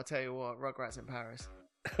I'll tell you what, Rugrats in Paris.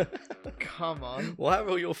 Come on. Why are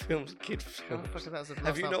all your films kid films? Oh, fuck, that was the last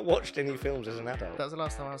Have you time- not watched any films as an adult? That was the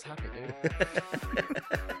last time I was happy, dude.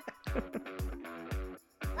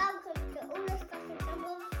 Welcome to All the Stuff in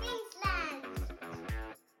Double Queensland.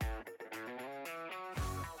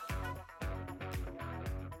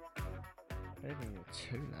 Maybe you're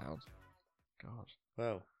too loud. God.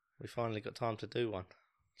 Well, we finally got time to do one.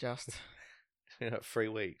 Just, It's been like 3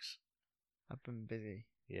 weeks. I've been busy.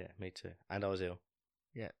 Yeah, me too. And I was ill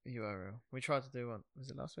Yeah, you are real. We tried to do one. Was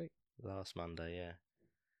it last week? last Monday, yeah.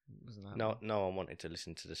 Wasn't that No one wanted to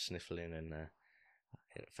listen to the sniffling, and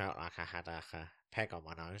it felt like I had a peg on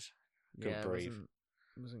my nose. Couldn't Yeah, breathe.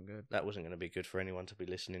 It wasn't good. That wasn't going to be good for anyone to be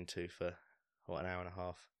listening to for, an hour and a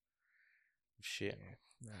half. Shit.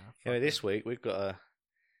 Yeah. Nah, Anyway, fuck this week we've got a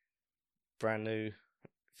brand new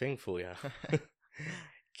thing for you. it.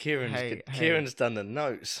 Kieran's Hey. Kieran's done the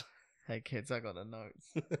notes. Hey kids, I got the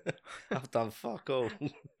notes. I've done fuck all.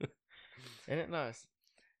 Isn't it nice?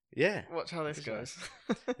 Yeah, Watch how this It's goes.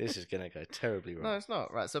 this is going to go terribly wrong. No, it's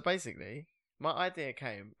not. Right, so basically, my idea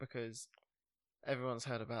came because everyone's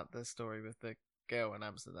heard about the story with the girl in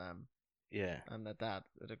Amsterdam Yeah, and the dad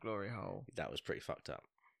at a glory hole. that was pretty fucked up.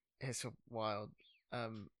 It's wild.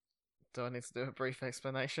 Do I need to do a brief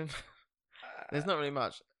explanation? There's not really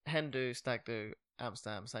much. Hen do, stag do,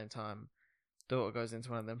 Amsterdam, same time. Daughter goes into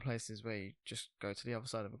one of them places where you just go to the other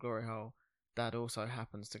side of a glory hole. Dad also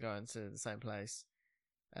happens to go into the same place.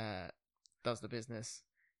 Does the business.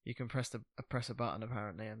 You can press a button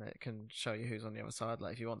apparently, and it can show you who's on the other side.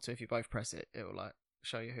 Like if you want to, if you both press it, it will like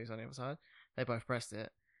show you who's on the other side. They both pressed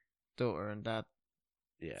it. Daughter and dad,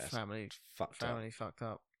 Yeah, it's family fucked fucked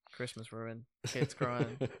up. Christmas ruined. Kids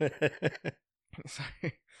crying. So,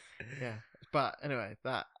 yeah. But anyway,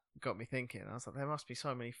 that got me thinking. I was like, there must be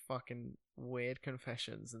so many fucking weird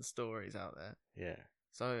confessions and stories out there. Yeah,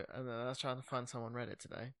 So, and then I was trying to find someone Reddit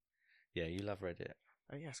today. yeah, you love Reddit.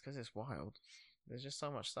 Oh yes, because it's wild. There's just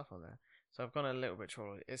so much stuff on there. So I've gone a little bit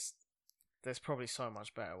troll. There's probably so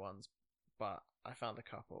much better ones, but I found a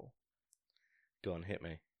couple. Go on, hit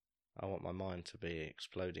me. I want my mind to be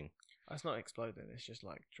exploding. It's not exploding. It's just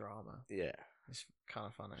like drama. Yeah, It's kind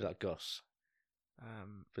of funny. be like Goss.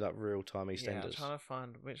 Um, Be like real time yeah, I'm EastEnders. trying to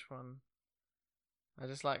find which one. I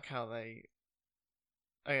just like how they.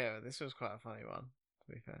 Oh yeah, this was quite a funny one.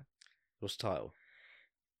 To be fair. What's the title?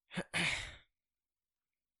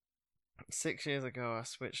 6 years ago, I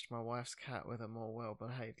switched my wife's cat with a more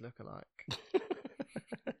well-behaved lookalike.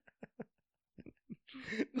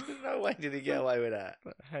 No way did he get away with that.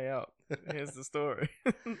 But hey up, here's the story.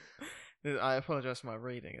 I apologise for my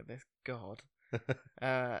reading of this. God.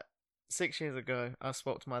 6 years ago, I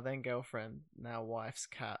swapped my then girlfriend, now wife's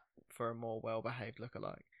cat for a more well-behaved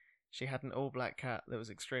lookalike. She had an all-black cat that was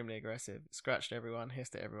extremely aggressive, scratched everyone,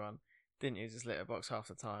 hissed at everyone, didn't use his litter box half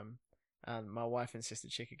the time, and my wife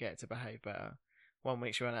insisted she could get it to behave better. 1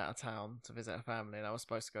 week she went out of town to visit her family, and I was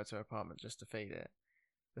supposed to go to her apartment just to feed it.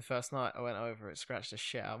 The first night I went over, it scratched the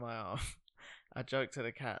shit out of my arm. I joked to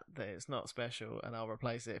the cat that it's not special and I'll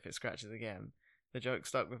replace it if it scratches again. The joke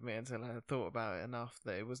stuck with me until I had thought about it enough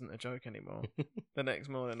that it wasn't a joke anymore. The next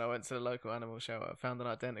morning I went to the local animal shelter, found an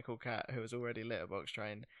identical cat who was already litter box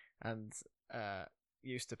trained and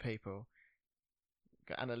used to people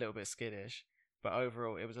and a little bit skittish. But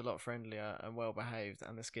overall it was a lot friendlier and well behaved,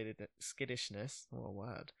 and the skittishness, what a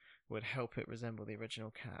word, would help it resemble the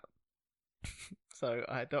original cat. So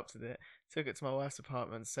I adopted it, took it to my wife's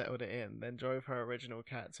apartment, settled it in, then drove her original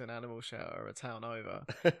cat to an animal shelter a town over.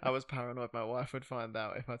 I was paranoid my wife would find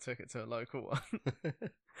out if I took it to a local one.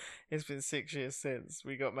 It's been 6 years since.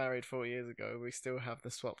 We got married 4 years ago. We still have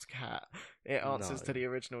the swapped cat. It answers No. to the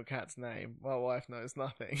original cat's name. My wife knows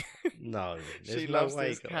nothing. No, there's She no loves way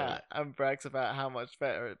this he got away cat and brags about how much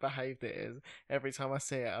better it behaved it is. Every time I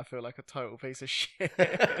see it, I feel like a total piece of shit.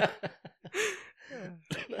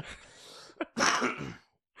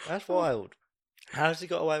 That's wild. How's he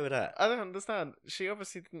got away with that? I don't understand. She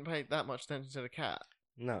obviously didn't pay that much attention to the cat.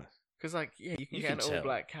 No. Because, like, yeah, you can You get can an tell.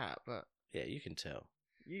 all-black cat, but Yeah, you can tell.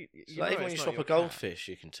 you It's know like even when it's you not stop your a cat. goldfish,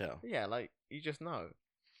 you can tell. Yeah, like, you just know.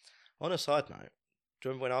 On a side note, do you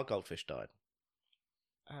remember when our goldfish died?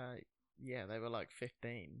 Yeah, they were like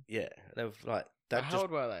 15. Yeah, they were like How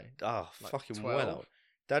old were they? Oh, Like fucking 12? well old.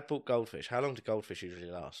 Dad bought goldfish. How long do goldfish usually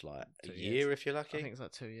last? Like a 2 year, years. if you're lucky. I think it's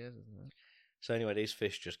like 2 years, isn't it? So anyway, these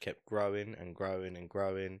fish just kept growing and growing and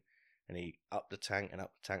growing, and he upped the tank and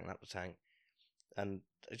upped the tank and upped the tank, and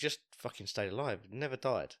it just fucking stayed alive. It never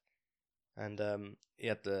died. And he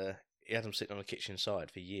had them sitting on the kitchen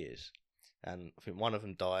side for years, and I think one of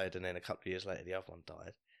them died, and then a couple of years later the other one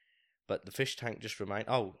died. But the fish tank just remained.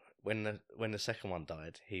 Oh, when the second one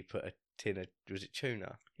died, he put a tin of, was it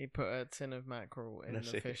tuna? He put a tin of mackerel in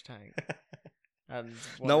That's the it. fish tank, and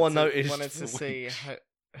No one wanted noticed to for see weeks.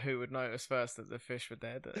 who would notice first that the fish were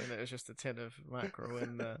dead, and it was just a tin of mackerel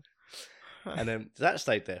in the. And then that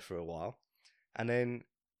stayed there for a while, and then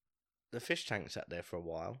the fish tank sat there for a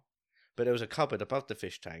while. But there was a cupboard above the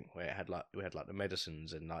fish tank where it had we had the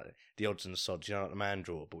medicines and like the odds and sods, like the man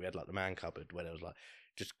drawer. But we had like the man cupboard where there was like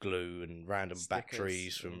just glue and random Stickers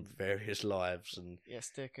batteries from and- various lives and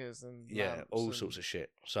stickers and all lamps sorts of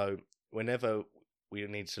shit. So whenever we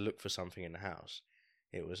needed to look for something in the house,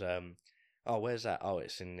 it was oh, where's that? Oh,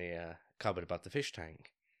 it's in the cupboard above the fish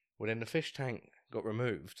tank. Well, then the fish tank got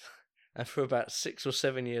removed, and for about 6 or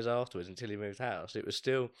 7 years afterwards, until he moved house, it was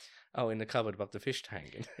still in the cupboard above the fish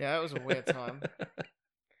tank. Yeah, that was a weird time.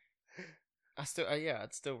 I'd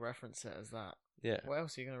still reference it as that. Yeah, What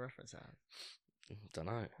else are you going to reference it as? don't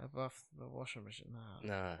know. Above the washing machine?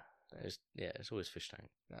 No, it's always fish tank.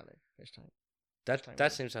 Exactly, fish tank. Dad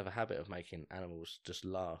tank. seems to have a habit of making animals just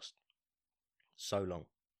last so long.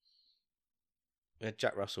 Yeah,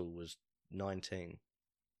 Jack Russell was 19.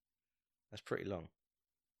 That's pretty long.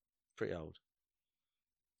 Pretty old.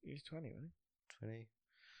 He was 20, wasn't 20?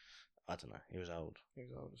 I don't know. He was old. he? He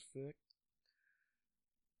was old as fuck.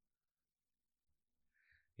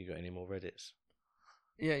 You got any more Reddits?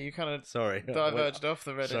 Yeah, you kind of Sorry. diverged off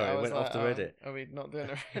the Reddit. Sorry, I was went like, off the Reddit. Are we not doing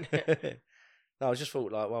a Reddit? No, I just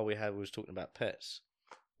thought like while we was talking about pets.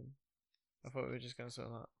 I thought we were just going to sort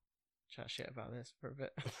of like chat shit about this for a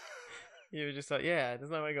bit. You were just like, yeah, there's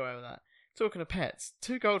no way to go away with that. Talking of pets,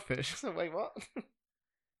 2 goldfish. So wait, what?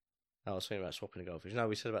 I was thinking about swapping the goldfish. No,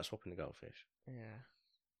 we said about swapping the goldfish. Yeah.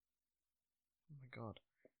 Oh my god.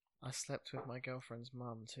 I slept with my girlfriend's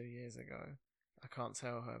mum 2 years ago. I can't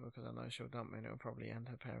tell her because I know she'll dump me and it'll probably end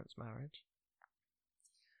her parents' marriage.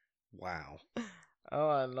 Wow. Oh,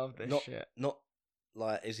 I love this shit. Not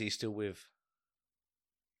like, is he still with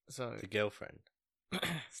So, the girlfriend?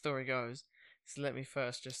 story goes, so let me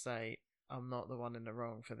first just say, I'm not the one in the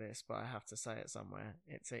wrong for this, but I have to say it somewhere.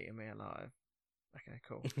 It's eating me alive. Okay,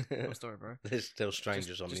 cool. Cool story, bro. There's still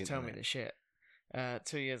strangers on the Just internet. tell me the shit.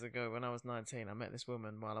 2 years ago, when I was 19, I met this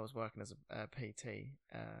woman while I was working as a PT.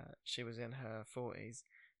 She was in her 40s,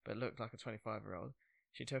 but looked like a 25-year-old.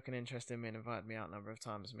 She took an interest in me and invited me out a number of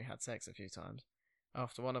times, and we had sex a few times.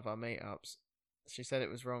 After one of our meetups, she said it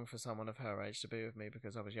was wrong for someone of her age to be with me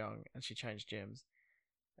because I was young, and she changed gyms.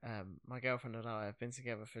 My girlfriend and I have been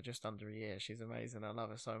together for just under a year. She's amazing. I love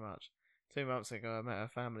her so much. 2 months ago, I met her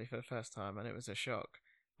family for the first time, and it was a shock.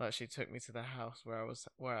 Like, she took me to the house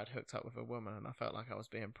where I'd hooked up with a woman, and I felt like I was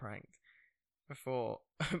being pranked. Before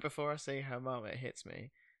I see her mum, it hits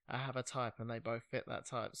me. I have a type, and they both fit that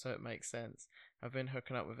type, so it makes sense. I've been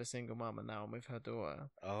hooking up with a single mum, and now I'm with her daughter.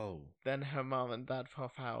 Oh. Then her mum and dad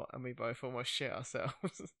pop out, and we both almost shit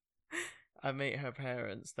ourselves. I meet her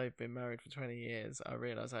parents. They've been married for 20 years. I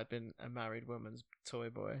realise I'd been a married woman's toy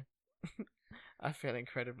boy. I feel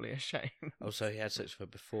incredibly ashamed. Oh, so he had sex with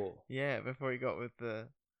her before? Yeah, before he got with the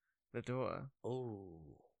daughter. Oh.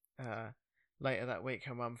 Later that week,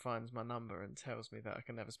 her mum finds my number and tells me that I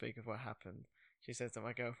can never speak of what happened. She says that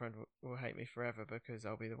my girlfriend will hate me forever because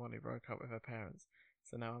I'll be the one who broke up with her parents.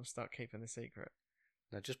 So now I'm stuck keeping the secret.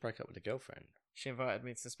 Now just break up with the girlfriend. She invited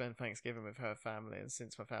me to spend Thanksgiving with her family, and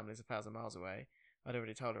since my family's 1,000 miles away, I'd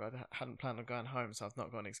already told her I hadn't planned on going home, so I've not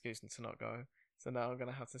got an excuse to not go. So now I'm going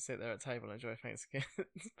to have to sit there at table and enjoy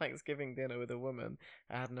Thanksgiving dinner with a woman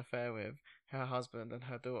I had an affair with, her husband and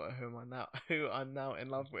her daughter, who I'm now in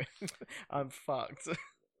love with. I'm fucked.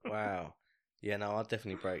 Wow. Yeah, no, I'd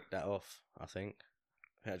definitely break that off, I think.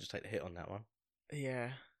 I'd just take the hit on that one.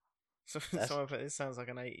 Yeah. So someone put, this sounds like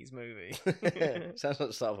an 80s movie. Sounds like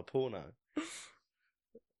the start of a porno.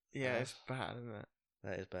 Yeah, it's bad, isn't it?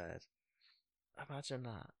 That is bad. Imagine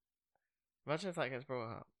that. Imagine if that gets brought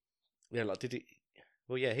up. Yeah, like, did he...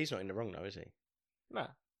 Well, yeah, he's not in the wrong, though, is he? No.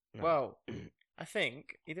 No. Well, I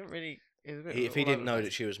think he didn't really... If he didn't know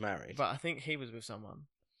that she was married. But I think he was with someone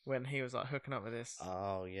when he was like hooking up with this.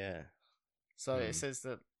 Oh, yeah. So it says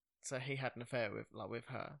that... So he had an affair with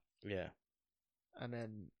her. Yeah. And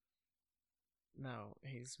then... Now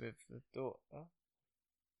he's with the daughter.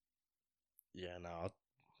 Yeah, no,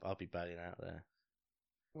 I'll be bailing out there.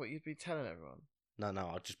 What, you'd be telling everyone? No,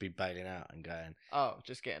 I'll just be bailing out and going... Oh,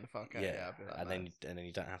 just getting the fuck out. Yeah, I'd be like, and then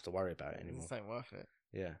you don't have to worry about it anymore. This ain't worth it.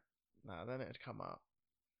 Yeah. No, then it'd come up.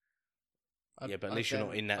 Yeah, but at least you're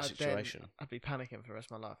not in that situation. I'd be panicking for the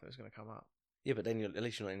rest of my life if it was going to come up. Yeah, but then at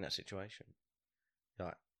least you're not in that situation.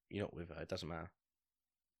 Like, you're not with her, it doesn't matter.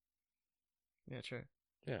 Yeah, true.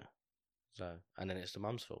 Yeah. So, and then it's the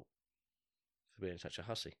mum's fault for being such a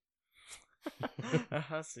hussy. A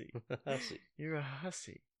hussy. Hussy. You're a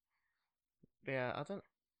hussy. Yeah, I don't.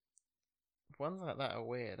 Ones like that are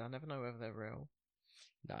weird. I never know whether they're real.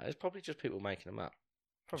 No, it's probably just people making them up. Do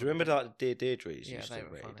Probably. you remember like the Dear Deirdres Yeah, used they to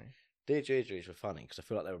were read? funny. Dear Deirdres were funny because I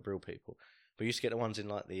feel like they were real people. But you used to get the ones in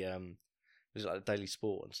like the it was like the Daily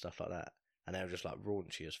Sport and stuff like that, and they were just like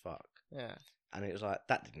raunchy as fuck. Yeah. And it was like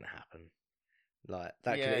that didn't happen. Like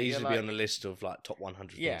that Yeah, could you're easily be on like- the list of like top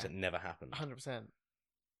 100 Yeah. things that never happened. 100%.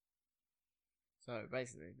 So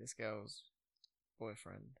basically, this girl's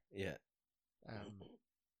boyfriend Yeah.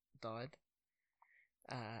 died,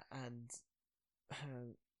 and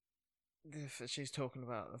she's talking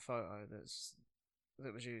about the photo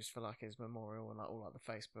that was used for like his memorial and like all like the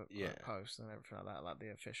Facebook like, posts and everything like that, like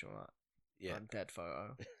the official like I'm dead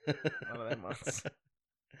photo, one of them ones.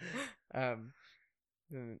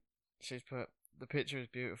 And she's put, the picture is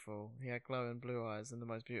beautiful. He had glowing blue eyes and the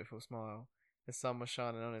most beautiful smile. The sun was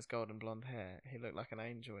shining on his golden blonde hair. He looked like an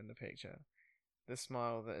angel in the picture. The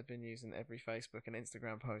smile that had been used in every Facebook and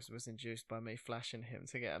Instagram post was induced by me flashing him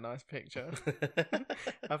to get a nice picture.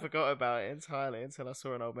 I forgot about it entirely until I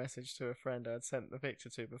saw an old message to a friend I had sent the picture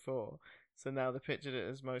to before. So now the picture that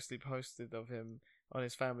is mostly posted of him on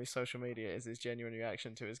his family's social media is his genuine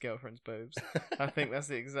reaction to his girlfriend's boobs. I think that's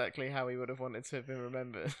exactly how he would have wanted to have been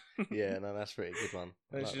remembered. Yeah, no, that's a pretty good one.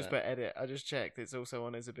 I And like she just that. put edit. I just checked. It's also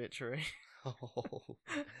on his obituary. Oh,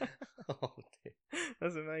 oh dear.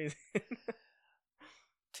 That's amazing.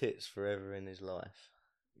 Tits forever in his life.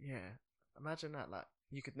 Yeah. Imagine that. Like,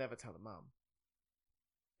 you could never tell the mum.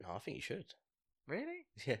 No, I think you should. Really?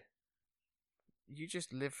 Yeah, You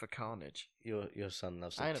just live for carnage. your son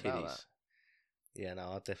loves the I ain't titties. about that. Yeah, no,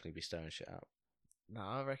 I'll definitely be stirring shit up. No,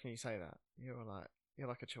 I reckon you say that. You're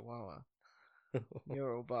like a chihuahua.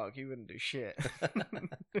 You're all bark. You wouldn't do shit.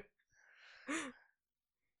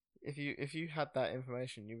 If you had that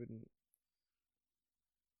information, you wouldn't.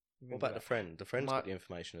 What about the friend? The friend's My- got the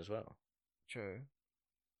information as well. True,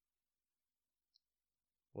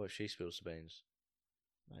 What if she spills the beans?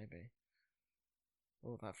 maybe.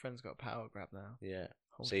 Oh, that friend's got a power grab now. Yeah.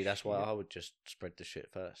 Holy See, that's why shit. I would just spread the shit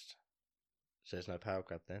first. So there's no power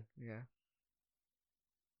grab then. Yeah.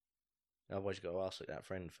 Otherwise, you've got to ask that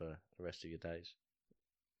friend for the rest of your days.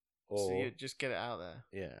 So Or, you just get it out there.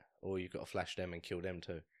 yeah, or you've got to flash them and kill them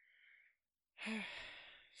too.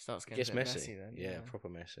 Starts It getting gets a bit messy. then. Yeah, proper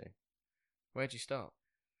messy. Where'd you start?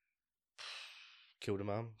 Kill the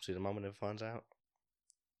mum. See the mum never finds out.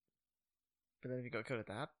 But then have you got to kill the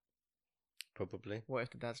dad? Probably. What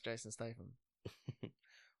if the dad's Jason Statham?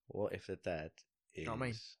 What if the dad is... Not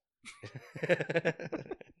me.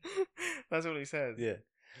 That's all he says. Yeah.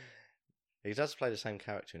 He does play the same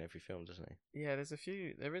character in every film, doesn't he? Yeah,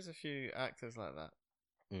 there is a few actors like that.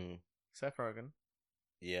 Mm. Seth Rogen,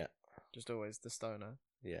 Yeah. just always the stoner.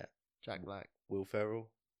 Yeah. Jack Black. Will Ferrell.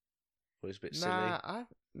 Always a bit Nah,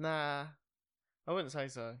 silly. I wouldn't say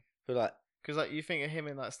so. But like, Because like you think of him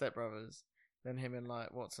in like Step Brothers, then him in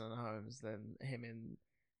like Watson and Holmes, then him in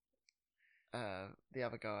the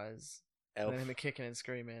other guys, Elf. and then him in Kicking and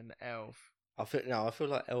Screaming, Elf. I feel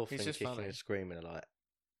like Elf He's and just Kicking funny. and Screaming are like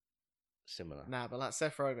similar. Nah, but like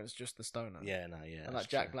Seth Rogen's just the stoner. Yeah, no, yeah. And that's like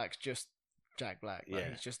Jack true. Black's just Jack Black. Like, Yeah.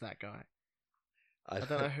 he's just that guy. I I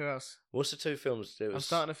don't know who else. What's the two films? It was I'm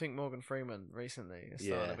starting to think Morgan Freeman recently is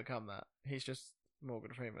starting Yeah. to become that. He's just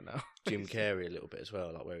Morgan Freeman now. Jim Carrey a little bit as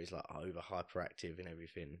well, like where he's like over hyperactive and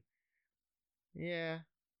everything. Yeah.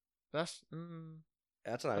 That's. I don't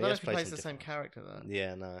know. I don't know if he plays the same character though.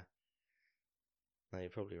 Yeah, no. No, you're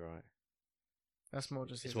probably right. That's more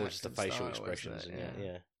just It's his more just the acting facial style, expressions isn't and it?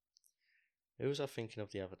 yeah. Who was I thinking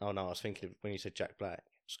of the other? Oh no, I was thinking of when you said Jack Black,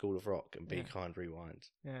 School of Rock, and Be Yeah. Kind Rewind.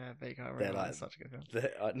 Yeah, Big Eye They're Rewind like- is such a good film.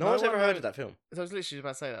 No No one's ever one heard knows- of that film. So I was literally about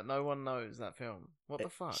to say that. No one knows that film. What the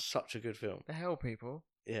It's fuck? Such a good film. The hell, people.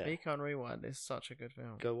 Yeah, Be Kind Rewind is such a good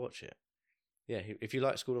film. go watch it. Yeah, if you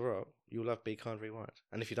like School of Rock, you'll love Be Kind Rewind.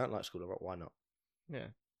 And if you don't like School of Rock, why not? Yeah.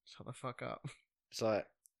 Shut the fuck up. It's like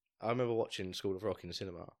I remember watching School of Rock in the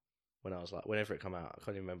cinema when I was like, whenever it came out, I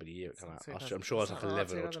can't even remember the year it came out. I'm sure I was like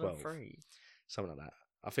 11 or 12, 2003. something like that.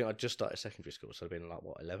 I think I just started secondary school, so I'd been like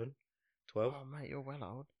what 11, 12. Oh, mate, you're well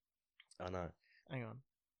old. I know. Hang on.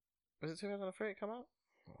 Was it 2003 it come out?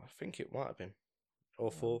 I think it might have been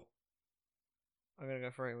or 4. I'm going to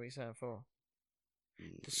go 3. What are you saying 4?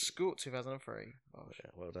 Mm, The School 2003. Oh, shit.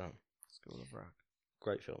 yeah, well done. School of Rock.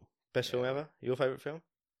 Great film. Best film Yeah. ever. Your favourite film?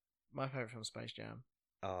 My favourite film, Space Jam.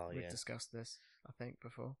 Oh We've yeah. discussed this, I think,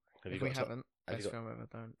 before. Have If you we got top, haven't, have you best got- film ever,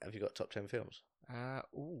 don't. Have you got top 10 films?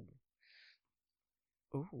 Ooh.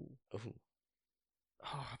 Ooh. Ooh.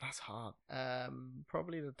 Oh, that's hard.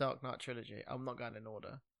 Probably the Dark Knight trilogy. I'm not going in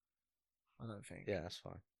order. I don't think. Yeah, that's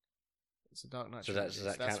fine. It's a Dark Knight So trilogy. does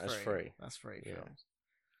that that's count as free? That's free Yeah.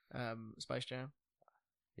 films. Space Jam,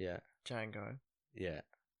 Yeah. Django, Yeah.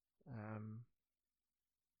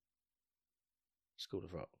 School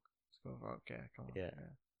of Rock. School of Rock. Yeah, come on. Yeah.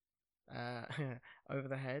 Over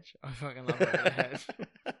the Hedge. I fucking love Over the Hedge.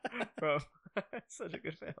 Bro, such a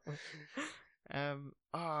good film.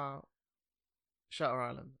 Shutter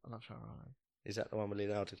Island. I love Shutter Island. Is that the one with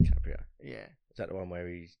Leonardo DiCaprio? Yeah. Is that the one where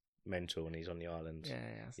he's mental and he's on the island?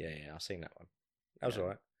 Yeah. Yeah, I've seen that one. That was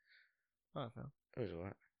alright. Oh, film. It was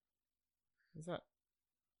alright. Is that?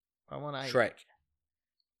 I want 8. Shrek.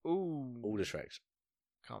 Ooh. All the Shreks.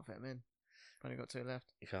 Can't fit them in. Only got 2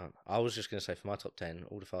 left. You can't. I was just going to say for my top 10,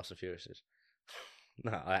 all the Fast and Furiouses.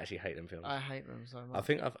 No, I actually hate them films. I hate them so much. I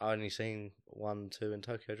think I've only seen 1, 2 in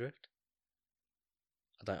Tokyo Drift.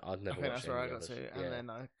 I'd never I think watched that's where I any got others. to. And then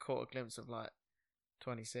I caught a glimpse of like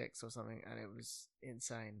 26 or something, and it was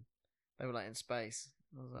insane. They were like in space.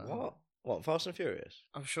 I was like, What? oh. What, Fast and Furious?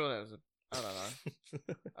 I'm sure there was I don't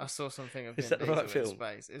know. I saw something of Is Vin that the Diesel right in film?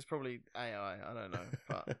 space. It's probably AI. I don't know.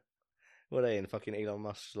 But What are they in? Fucking Elon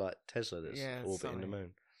Musk's like Tesla that's Yeah, orbiting the something.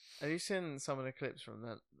 moon. have you seen some of the clips from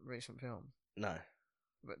that recent film? No.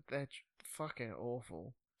 But they're fucking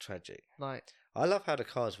awful. Tragic. Like, I love how the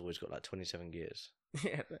cars have always got like 27 gears.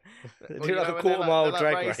 yeah. They well, do you like know, a when quarter they're mile they're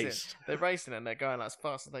drag racing. race. They're racing and they're going like as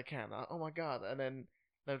fast as they can. Like, oh my god! And then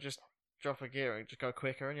they'll just drop a gear and just go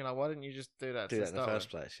quicker. And you're like, why didn't you just do that? Do to that in the start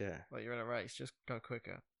first with? place, yeah. Like, you're in a race, just go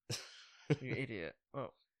quicker. You idiot.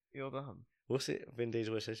 Oh, you're dumb. What's it? Vin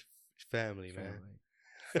Diesel always says, family, man.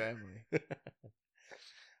 Family.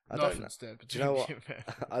 I don't know. Nothing's dead Do you know what? between me and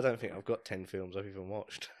family. I don't think I've got 10 films I've even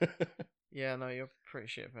watched. Yeah, no, you're pretty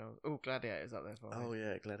shit film. Oh, Gladiator's up there as well. Oh,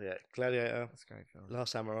 yeah, Gladiator. Gladiator. That's a great film.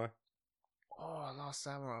 Last Samurai. Oh, Last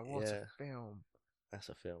Samurai. What Yeah. a film. That's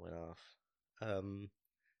a film and a half.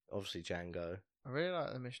 Obviously Django. I really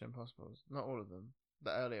like the Mission Impossibles. Not all of them.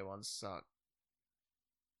 The earlier ones suck.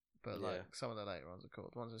 But like Yeah. some of the later ones are cool.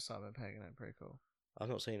 The ones with Simon Pegg and they're pretty cool. I've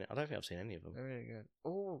not seen it. I don't think I've seen any of them. They're really good.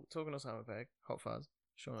 Oh, talking of Simon Pegg, Hot Fuzz.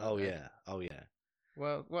 Sean Oh, Pegg. yeah. Oh, yeah.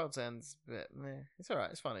 Well, World's End's a bit meh. It's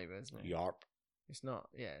alright, it's funny, but isn't it? Yarp. It's not,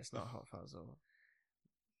 yeah, it's not Hot Fuzz or...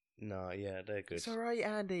 No, yeah, they're good. It's alright,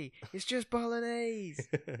 Andy. It's just bolognese.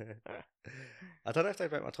 I don't know if they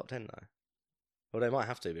break my top 10 though. Well, they might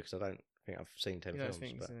have to because I don't think I've seen 10 You don't films.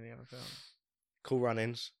 think But... it's in any other film? Cool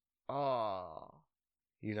Runnings. Oh,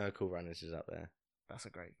 You know Cool Runnings is up there. that's a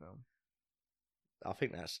great film. I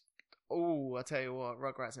think that's... Oh, I tell you what,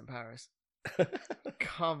 Rugrats in Paris.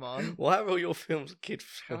 Come on. Why are all your films kid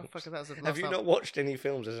How films? fucking that was the last Have you time... not watched any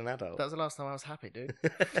films as an adult? That was the last time I was happy, dude.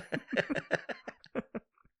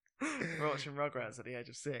 We're watching Rugrats at the age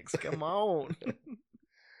of 6. Come on.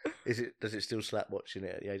 Does it still slap watching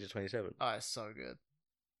it at the age of 27? Oh, it's so good.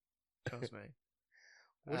 Trust me.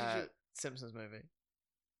 What did you... Simpsons movie.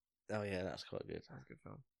 Oh yeah, that's quite good. That's a good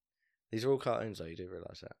film. These are all cartoons though, you do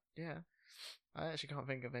realise that. Yeah. I actually can't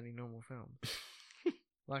think of any normal film.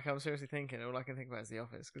 Like, I'm seriously thinking, all I can think about is The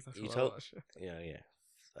Office, because that's what I watch. Yeah.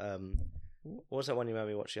 What was that one you made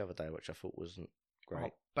me watch the other day, which I thought wasn't great?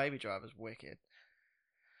 Oh, Baby Driver's wicked.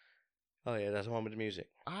 Oh yeah, that's the one with the music.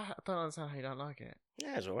 I don't understand how you don't like it.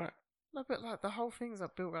 Yeah, it's alright. No, but like the whole thing's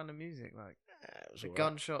like built around the music, like Yeah, it was the alright.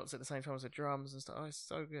 gunshots at the same time as the drums and stuff. Oh, it's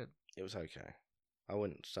so good, It was okay. I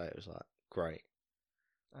wouldn't say it was like great.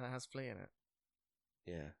 and it has Flea in it.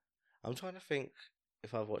 Yeah. I'm trying to think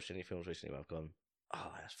if I've watched any films recently where I've gone,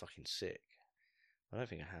 oh, that's fucking sick. I don't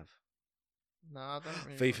think I have. No, I don't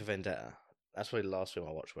really. V for Vendetta. That's probably the last film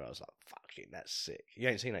I watched where I was like, fucking, that's sick. You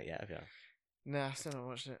ain't seen that yet, have you? Nah, I still haven't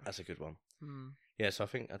watched it. That's a good one. Hmm. Yeah, so I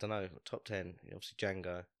think, I don't know, top 10, obviously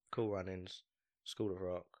Django, Cool Runnings, School of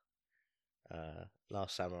Rock,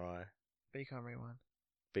 Last Samurai, Be Kind Rewind.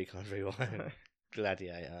 Be Kind Rewind,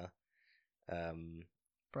 Gladiator,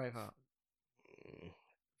 Braveheart.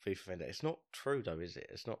 V for Vendetta. It's not true though, is it?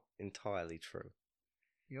 It's not entirely true.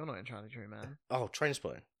 You're not entirely true, man. Oh,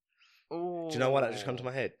 Trainspotting. Oh. Do you know why that just come to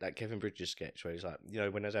my head? That Kevin Bridges sketch where he's like, you know,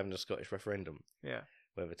 when they're having a Scottish referendum, Yeah.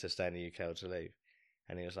 whether to stay in the UK or to leave.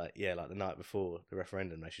 And he was like, yeah, like the night before the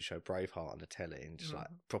referendum, they should show Braveheart on the telly and just like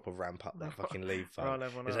proper ramp up their fucking leave Roll fund.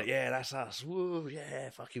 everyone He's up. like, yeah, that's us. Woo, yeah,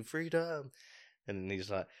 fucking freedom. And he's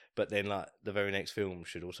like, but then like the very next film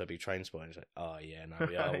should also be Trainspotting. He's like, oh yeah, no,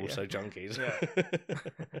 we are Yeah. also junkies. Yeah.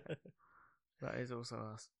 That is also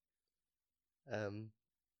us.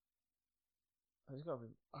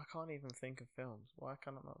 I can't even think of films. Why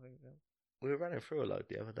can I not think of films? We were running through a load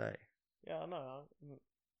the other day. Yeah, I know.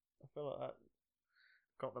 I feel like that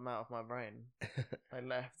got them out of my brain. They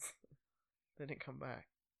left. They didn't come back.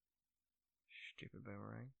 Stupid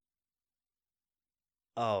boomerang.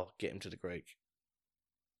 Oh, Get Him to the Greek.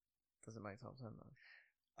 Does it make top 10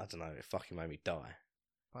 though? I don't know. It fucking made me die.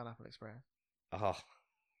 Pineapple Express. Oh,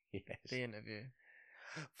 yes. The Interview.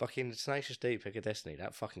 Fucking Tenacious D, Pick of Destiny.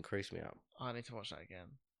 That fucking creased me up. I need to watch that again.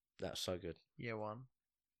 That's so good. Year One.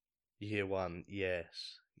 Year One,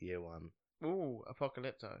 yes. Year One. Ooh,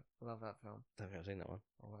 Apocalypto. I love that film. Don't think I've seen that one.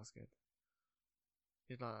 Oh, that's good.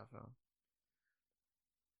 You'd like that film.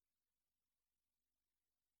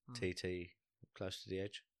 TT, Close to the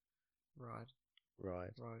Edge. Ride.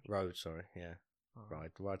 Road, sorry, yeah. Oh,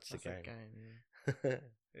 Ride's the that's a game. yeah.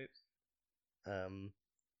 Oops.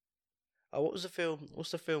 Oh, what was the film?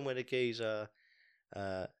 What's the film where the geezer,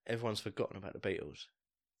 everyone's forgotten about the Beatles?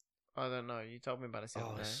 I don't know. You told me about it the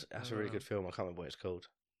other day. That's a really good film. I can't remember what it's called.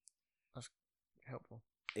 That's helpful.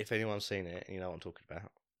 If anyone's seen it and you know what I'm talking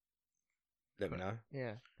about, let me know.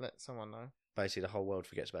 Yeah, let someone know. Basically, the whole world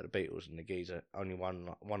forgets about the Beatles, and the geezer, only one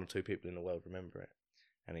or two people in the world remember it.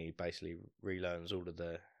 And he basically relearns all of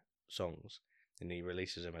the songs, and he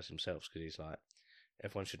releases them as himself, because he's like,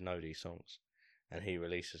 everyone should know these songs. And he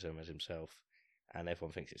releases them as himself, and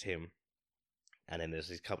everyone thinks it's him. And then there's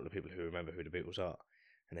these couple of people who remember who the Beatles are,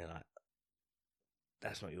 and they're like,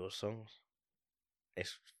 that's not your songs.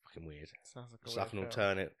 It's fucking weird. Sounds like It's like an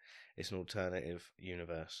alternate. It's an alternative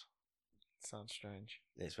universe. Sounds strange.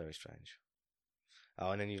 It's very strange.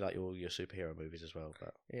 Oh, and then you like all your superhero movies as well,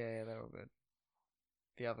 but Yeah, they're all good.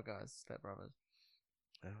 The other guys, Step Brothers.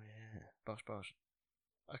 oh yeah, Bosh.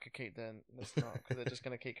 I could keep doing this not because they're just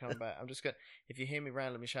gonna keep coming back. I'm just gonna. If you hear me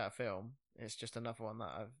randomly shout a film, it's just another one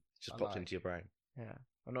that I've just I popped like. into your brain. Yeah,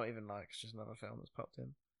 or not even like. It's just another film that's popped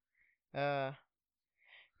in.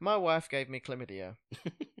 My wife gave me chlamydia.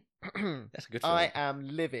 That's a good film. I am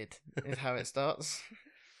livid. Is how it starts.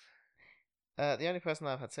 The only person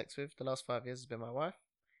I've had sex with the last 5 years has been my wife.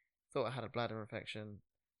 Thought I had a bladder infection.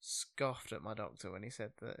 Scoffed at my doctor when he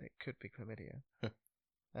said that it could be chlamydia.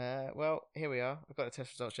 Well, here we are. I got the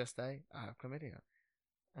test results yesterday. I have chlamydia.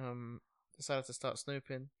 Decided to start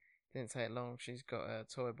snooping. Didn't take long. She's got a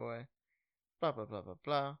toy boy. Blah, blah, blah, blah,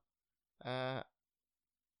 blah.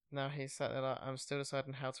 Now he's sat there like, I'm still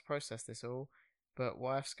deciding how to process this all, but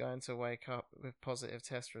wife's going to wake up with positive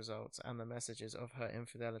test results and the messages of her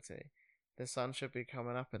infidelity. The sun should be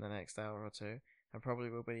coming up in the next hour or two, and probably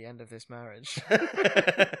will be the end of this marriage.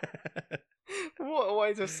 What a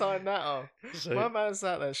way to sign that off. So, My man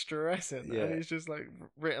sat there stressing, Yeah. and he's just like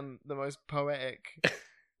written the most poetic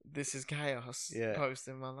 "This is chaos" Yeah. post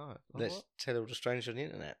in my life. Like, let's what? tell all the strangers on the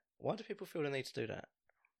internet. Why do people feel the need to do that?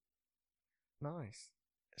 Nice.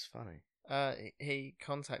 It's funny. He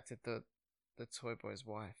contacted the toy boy's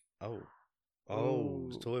wife. Oh, Ooh.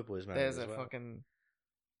 it's Toy Boy's man. There's as a well. fucking.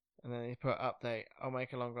 And then he put update. I'll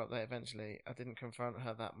make a longer update eventually. I didn't confront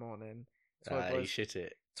her that morning. You shit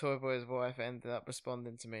it. Toy Boy's wife ended up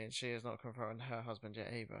responding to me, and she has not confronted her husband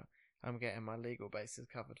yet either. I'm getting my legal bases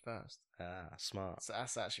covered first. Smart. So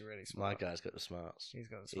that's actually really My smart. guy's got the smarts. He's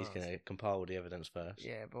got the He's smarts. going to compile the evidence first.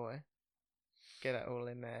 Yeah, boy. Get it all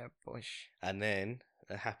in there, boys. And then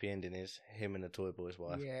the happy ending is him and the Toy Boy's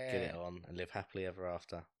wife Yeah. get it on and live happily ever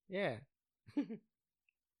after. Yeah.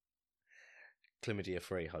 Chlamydia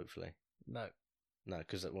free, hopefully. No. No,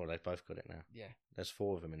 because they've both got it now. Yeah. There's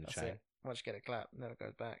 4 of them in the That's chain. it. Once you get a clap, never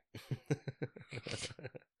goes back.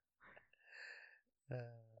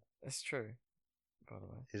 It's true, by the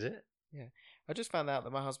way. Is it? Yeah. I just found out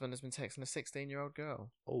that my husband has been texting a 16-year-old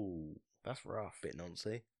girl. Oh, That's rough. bit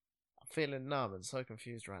noncy. I'm feeling numb and so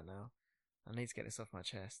confused right now. I need to get this off my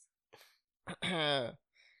chest. We're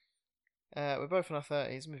both in our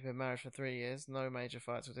 30s. We've been married for 3 years. No major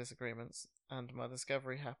fights or disagreements. And my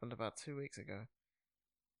discovery happened about 2 weeks ago.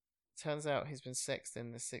 Turns out he's been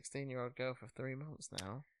sexting this 16-year-old girl for 3 months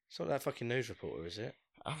now. It's not that fucking news reporter, is it?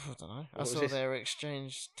 I don't know. I What was saw this? their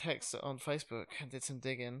exchange texts on Facebook and did some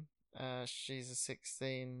digging. She's a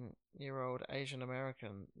 16-year-old Asian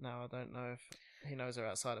American. Now, I don't know if he knows her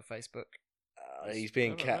outside of Facebook. He's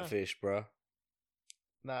being I don't know. catfished, bruh.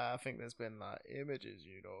 Nah, I think there's been like images,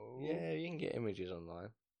 you know. Yeah, you can get images online.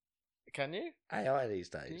 Can you? AI these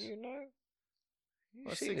Do days. you know? You've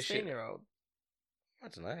What, a seen the shit. 16-year-old? I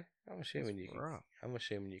don't know. I'm assuming That's you. rough. I'm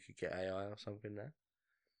assuming you could get AI or something there.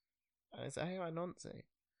 And it's AI Nancy.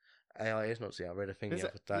 AI is not. See, I read a thing the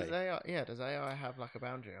other day. Does AI have like a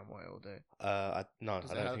boundary on what it will do? No,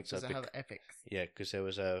 Does I it don't have, think so. does it have ethics? Yeah, because there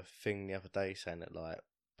was a thing the other day saying that like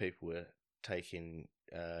people were taking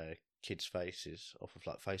kids' faces off of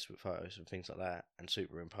like Facebook photos and things like that, and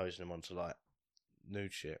superimposing them onto like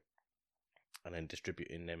nude shit, and then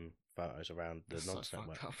distributing them photos around the That's so nonce fucked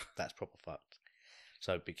network. up. That's proper fucked.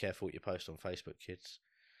 So be careful what you post on Facebook, kids,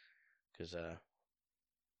 because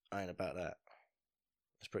I ain't about that.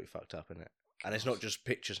 It's pretty fucked up, isn't it? And it's not just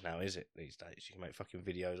pictures now, is it? These days, you can make fucking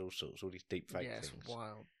videos, all sorts, all these deep fake Yeah, things. it's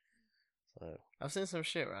wild. So I've seen some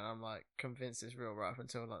shit, and I'm like convinced it's real right up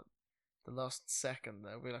until like the last second.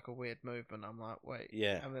 There'll be like a weird movement. I'm like, wait,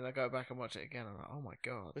 yeah. and then I go back and watch it again. I'm like, oh my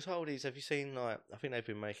god. What's all these? Have you seen like? I think they've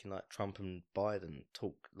been making like Trump and Biden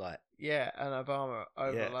talk like. Yeah, and Obama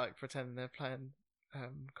over Yeah. like pretending they're playing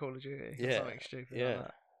Call of Duty or Yeah, something stupid yeah, like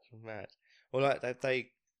that. it's mad. Well, like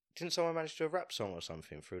they didn't someone manage to do a rap song or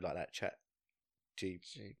something through like that chat,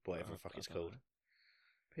 whatever the fuck it's I don't called. know.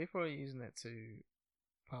 People are using it to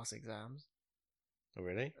pass exams Oh,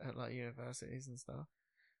 really? at like universities and stuff.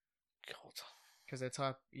 God. Because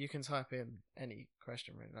you can type in any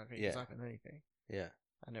question really, like you Yeah. can type in anything, Yeah,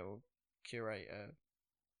 and it will curate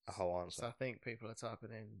a whole So answer. I think people are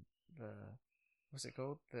typing in what's it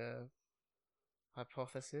called? The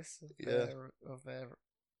hypothesis of Yeah. their Of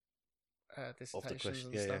the dissertations question,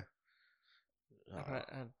 and yeah, stuff.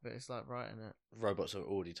 yeah. But it's like writing it. Robots are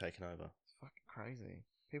already taken over. It's fucking crazy.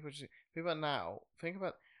 People are now think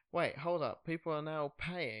about. Wait, hold up. People are now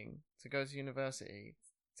paying to go to university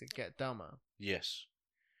to get dumber. Yes,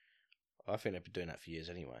 I think they've been doing that for years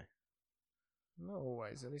anyway. Not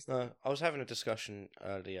always, at least. No, I was having a discussion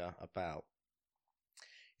earlier about.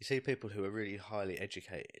 You see people who are really highly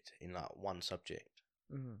educated in like one subject.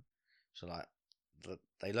 Mm-hmm. So like,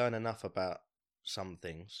 they learn enough about some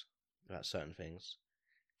things, about certain things,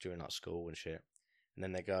 during like school and shit, and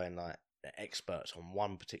then they're going like they're experts on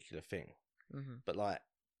one particular thing. Mm-hmm. But like,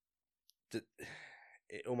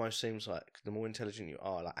 it almost seems like the more intelligent you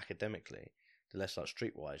are, like academically, the less like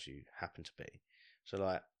streetwise you happen to be. So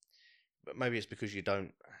like, but maybe it's because you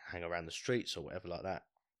don't hang around the streets or whatever like that.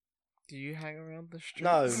 Do you hang around the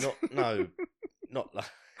No, streets? not like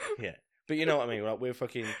yeah. But you know what I mean. Like we're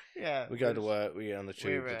fucking. Yeah. We go to work. We get on the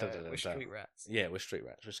tube. We're street rats. Yeah, we're street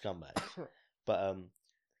rats. We're scumbags. But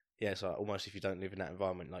yeah. So almost if you don't live in that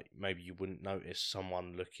environment, like maybe you wouldn't notice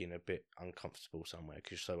someone looking a bit uncomfortable somewhere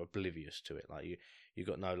because you're so oblivious to it. Like you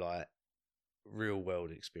got no like real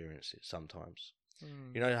world experiences sometimes.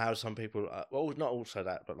 Mm. You know how some people, well, not also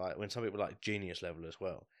that, but like when some people are like genius level as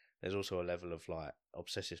well, there's also a level of like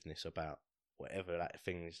obsessiveness about whatever like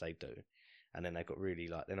things they do, and then they've got really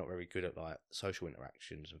like they're not very good at like social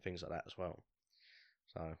interactions and things like that as well.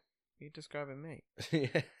 So You describing me?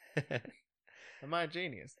 yeah, Am I a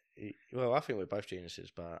genius? well, I think we're both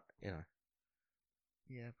geniuses, but you know,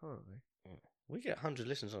 Yeah, probably. we get 100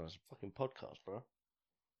 listens on this fucking podcast, bro.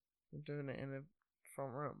 I'm doing it in the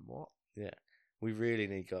front room. What? Yeah, we really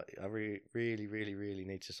need. I really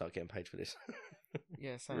need to start getting paid for this.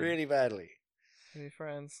 Yeah, same. Really badly. To be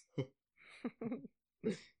friends.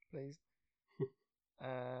 Please.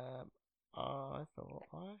 I thought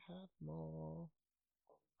I had more.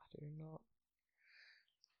 I do not.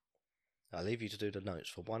 I'll leave you to do the notes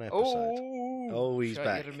for one episode. Oh, he's Shut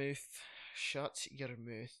back. your mouth. Shut your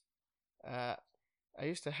mouth. I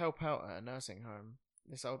used to help out at a nursing home.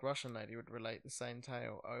 This old Russian lady would relate the same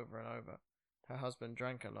tale over and over. Her husband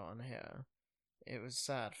drank a lot and hit her. It was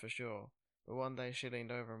sad for sure, but one day she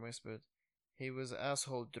leaned over and whispered, "He was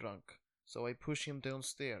asshole drunk, so I pushed him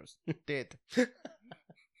downstairs. Dead."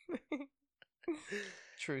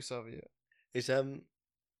 True Soviet.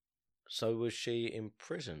 So was she in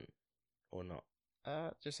prison or not?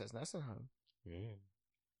 Just says nursing home. Mm.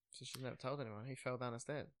 So she's never told anyone. He fell down the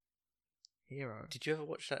stairs. Hero. Did you ever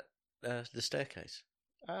watch that The Staircase?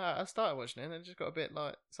 I started watching it and it just got a bit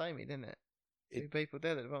like samey, didn't it? Two people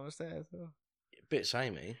dead at the bottom of the stairs. Oh. A bit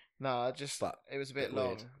samey. No, But it was a bit bit long.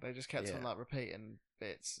 weird. They just kept on Yeah. like repeating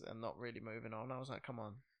bits and not really moving on. I was like, come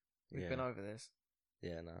on, we've Yeah. been over this.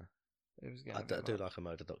 Yeah, no. It was getting I a bit do much. like a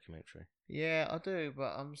murder documentary. Yeah, I do,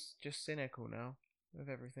 but I'm just cynical now with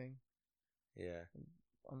everything. Yeah.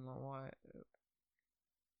 I'm like, why?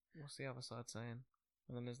 What's the other side saying?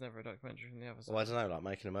 And then there's never a documentary from the other side. Well, I don't know, like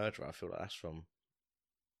Making a Murderer, I feel like that's from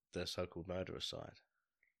the so-called murderer side.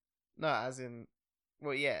 No, as in,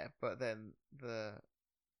 well, yeah, but then the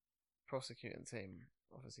prosecuting team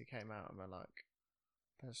obviously came out and were like,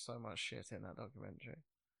 "There's so much shit in that documentary,"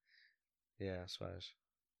 Yeah, I suppose.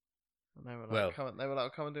 and they were like, Well- "Come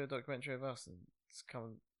and do a documentary of us and just come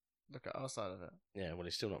and look at our side of it." Yeah, well,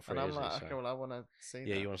 he's still not free, And I'm is like, he? So- okay, well, I want to see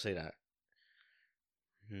yeah, that. you want to see that?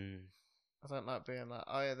 Hmm. I don't like being like,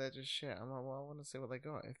 oh yeah, they're just shit. I'm like, well, I want to see what they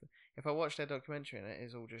got. If I watch their documentary and it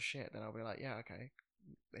is all just shit, then I'll be like, yeah, okay,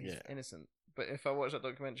 he's Yeah. innocent. But if I watch that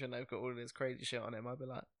documentary and they've got all of this crazy shit on him, I'll be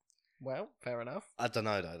like, well, fair enough. I don't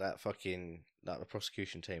know, though. That fucking, like, the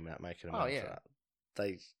prosecution team that Making a Oh, Murderer, yeah.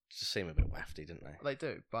 they just seem a bit wafty, didn't they? They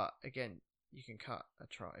do, but again, you can cut a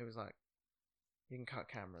trial. It was like, you can cut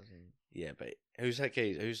cameras and Yeah, but who's that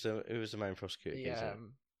geezer? Who was the main prosecutor? the geezer?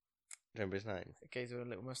 remember his name? The geezer with a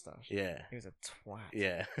little moustache. Yeah. He was a twat.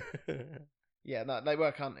 Yeah. Yeah, no, they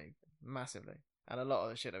were cunty. Massively. And a lot of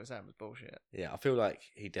the shit they were saying was bullshit. Yeah, I feel like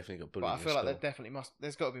he definitely got bullied. But I in feel like school. there definitely must...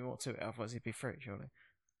 There's got to be more to it, otherwise he'd be free, surely.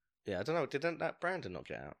 Yeah, I don't know. Didn't that Brandon not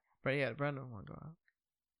get out? But yeah, Brandon one got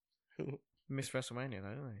out. Missed WrestleMania, though,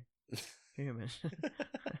 didn't he? Human.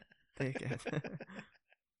 Dickhead.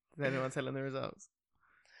 Is anyone telling the results?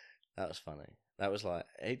 That was funny. That was like...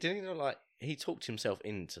 He didn't even like... He talked himself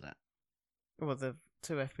into that. Well, the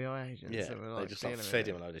two FBI agents Yeah, that were they like just like dealing fed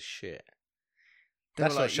with him a load of shit. They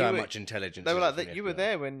That's were not like, showing you were- much intelligence. They were is it, like, from that the you were FBI?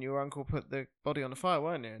 there when your uncle put the body on the fire,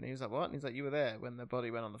 weren't you? And he was like, what? And he's like, you were there when the body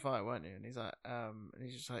went on the fire, weren't you? And he's like, and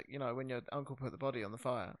he's just like, you know, when your uncle put the body on the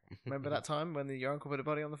fire. Remember that time when your uncle put the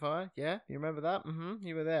body on the fire? Yeah? You remember that? Mm-hmm.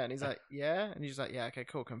 You were there. And he's like, yeah? And he's just like, yeah, okay,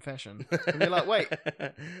 cool, confession. And you're like, wait,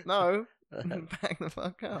 no. Back the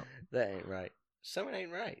fuck up. That ain't right. Something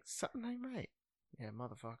ain't right. Something ain't right. Yeah,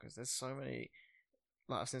 motherfuckers. There's so many,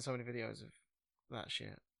 like, I've seen so many videos of that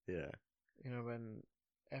shit. Yeah. You know, when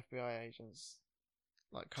FBI agents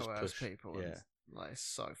like Just coerce push, people, yeah. and it's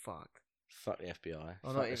so fucked. Fuck the FBI. Or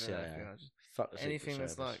Fuck not the even CIA. FBI, just Fuck the Secret anything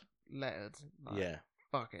that's Service. like lettered. Like, Yeah,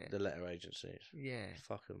 fuck it. the letter agencies. Yeah,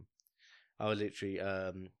 Fuck them. I was literally...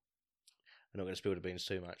 I'm not going to spill the beans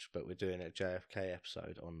too much, but we're doing a JFK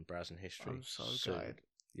episode on Browsing History. I'm so soon. gutted.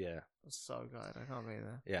 Yeah. I'm so gutted. I can't be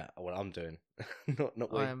there. Yeah, well, I'm doing.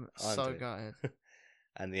 not we. I am I'm so doing. gutted.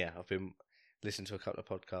 And yeah, I've been listening to a couple of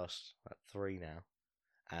podcasts, like 3 now,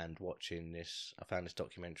 and watching this. I found this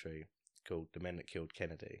documentary called "The Men That Killed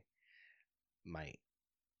Kennedy." Mate,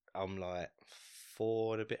 I'm like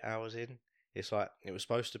 4 and a bit hours in. It's like it was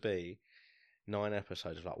supposed to be 9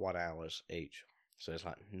 episodes of like 1 hour each, so it's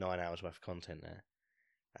like 9 hours worth of content there.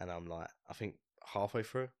 And I'm like, I think halfway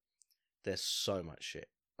through, there's so much shit.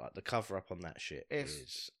 Like the cover up on that shit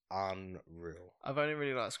is unreal. I've only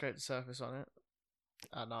really like scraped the surface on it,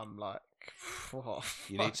 and I'm like, what?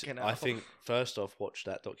 You need to. I think first off, watch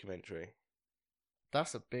that documentary.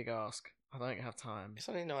 That's a big ask. I don't have time. It's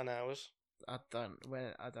only 9 hours. I don't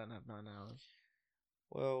have 9 hours.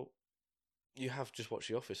 Well, you have just watched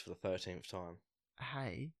The Office for the 13th time.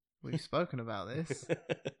 Hey, we've spoken about this.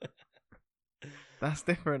 That's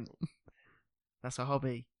different. That's a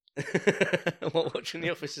hobby. What, watching The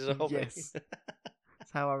Office is a hobby? Yes.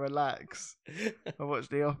 That's how I relax. I watch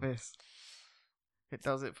The Office. It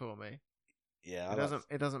does it for me. Yeah,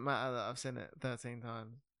 It doesn't matter that I've seen it 13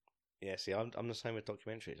 times. Yeah, see, I'm the same with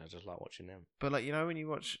documentaries. I just like watching them. But like, you know, when you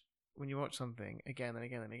watch something again and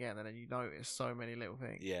again and again, and then you notice so many little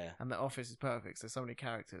things. Yeah. And The Office is perfect. So there's so many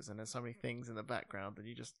characters and there's so many things in the background, and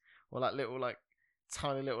you just, or like little like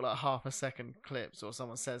tiny little like half a second clips, or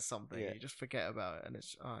someone says something, Yeah. and you just forget about it, and it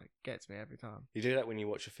gets me every time. You do that when you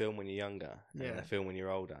watch a film when you're younger, and Yeah. a film when you're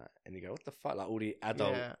older, and you go, "What the fuck?" Like all the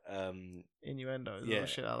adult, Innuendos, yeah. and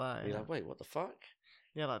shit like that. You're Yeah, like, "Wait, what the fuck?"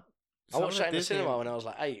 like I some watched of that in the Disney- cinema when I was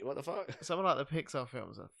like 8. What the fuck? Some of like the Pixar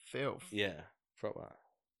films are filth. Yeah, proper.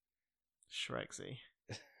 Shreksy.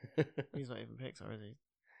 He's not even Pixar, is he?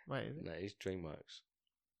 Wait, is he? No, he's DreamWorks,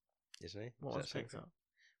 isn't he? What Is was that something? Pixar?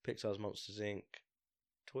 Pixar's Monsters Inc.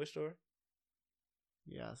 Toy Story.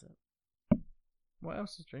 Yeah, that's it. What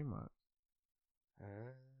else is DreamWorks?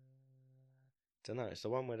 Don't know. It's the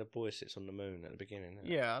one where the boy sits on the moon at the beginning. Isn't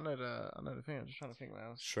it? Yeah, I know the thing. I'm just trying to think what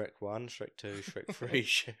else. Shrek 1, Shrek 2, Shrek 3,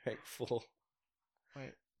 Shrek 4.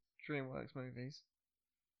 Wait, DreamWorks movies.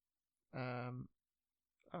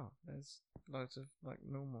 Oh, there's loads of like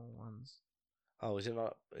normal ones. Oh,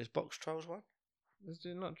 is Box Trolls one? There's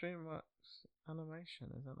not DreamWorks animation.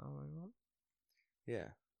 Is that not what we want? Yeah.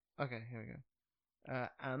 Okay, here we go.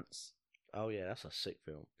 Ants, Oh yeah, that's a sick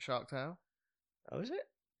film. Shark Tale, Oh, is it?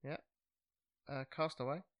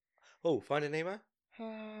 Castaway. Oh, Finding Nemo? Uh,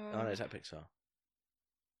 Oh no, is that Pixar?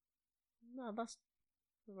 No, that's.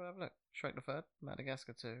 We'll have a look. Shrek the Third,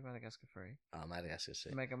 Madagascar 2, Madagascar 3, Oh, Madagascar's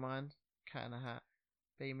sick. Megamind, Cat in a Hat,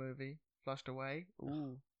 B Movie, Flushed Away.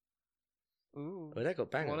 Ooh. Oh, they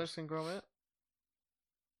got bangers. Wallace and Gromit.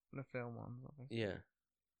 The film one, obviously. Yeah.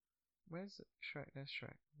 Where's Shrek? There's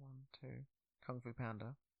Shrek. 1, 2. Kung Fu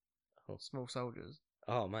Panda. Oh. Small Soldiers.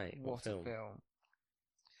 Oh mate, what What film? a film.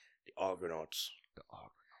 The Argonauts. The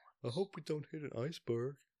Ark. I hope we don't hit an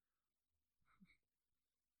iceberg.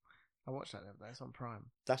 I watched that the other day. It's on Prime.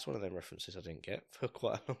 That's one of them references I didn't get for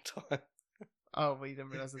quite a long time. Oh, but you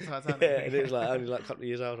didn't realise the Titanic. Yeah, and it was like only like a couple of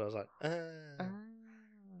years old. I was like, Ah.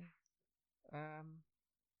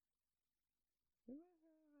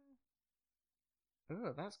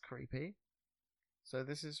 Oh, that's creepy. So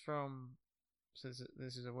this is from. So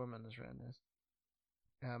this is a woman that's written this.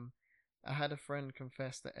 I had a friend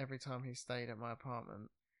confess that every time he stayed at my apartment,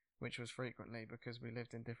 which was frequently because we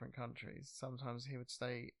lived in different countries. Sometimes he would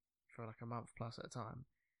stay for like a month plus at a time.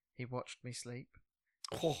 He watched me sleep.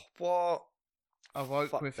 Oh, what? I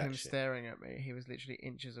woke Fuck with that him shit. staring at me. He was literally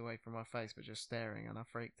inches away from my face, but just staring, and I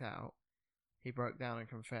freaked out. He broke down and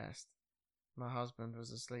confessed. My husband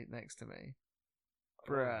was asleep next to me.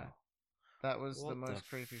 Bruh. Oh. That was the What the most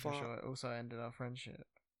creepy for fuck? sure. It also ended our friendship.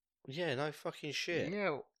 Yeah, no fucking shit.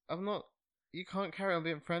 Yeah, I'm not... You can't carry on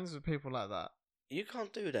being friends with people like that. You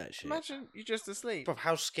can't do that shit. Imagine you're just asleep. Bruv,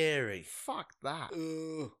 how scary. Fuck that.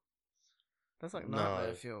 Ugh. That's like No.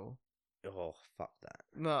 nightmare fuel. Oh, fuck that.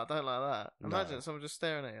 No, I don't like that. No. Imagine someone just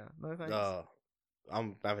staring at you. No thanks. Oh,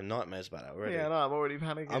 I'm having nightmares about that already. Yeah, no, I'm already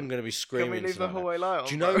panicking. I'm going to be screaming. Can we leave the tonight. hallway light on?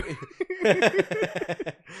 Do you know?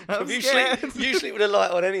 I'm you scared. you sleep with the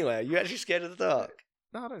light on anyway. Are you actually scared of the dark?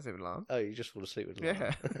 No, I don't sleep with light on. Oh, you just fall asleep with the light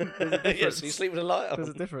Yeah. on. There's a Yeah, difference. so you sleep with the light on. There's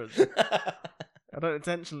a difference. I don't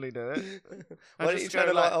intentionally do it. Why don't you turn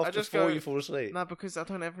the light off before you fall asleep? No, because I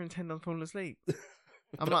don't ever intend on falling asleep.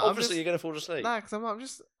 But like, obviously you're going to fall asleep. Nah, because I'm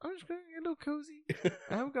just going to get a little cozy.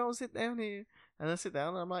 I'm going to sit down here. And I sit down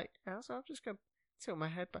and I'm like, yeah, so I'm just going to tilt my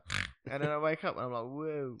head back. And then I wake up and I'm like,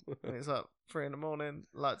 whoa. And it's like 3 a.m,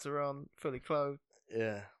 lights are on, fully clothed.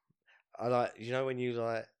 Yeah. I like, you know, when you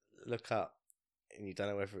like look up and you don't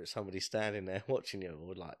know whether it's somebody standing there watching you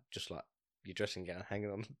or like just like your dressing gown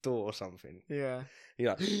hanging on the door or something. Yeah. You're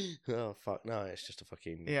like, oh fuck, no, it's just a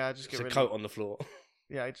fucking Yeah, I just get it's a really, coat on the floor.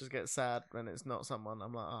 Yeah, I just get sad when it's not someone.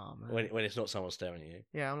 I'm like, oh man. when it's not someone staring at you.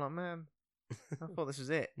 Yeah, I'm like, man, I thought this was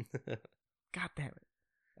it. God damn it.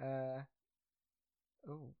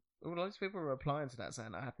 Loads of people were replying to that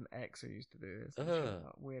saying I had an ex who used to do this. And shit.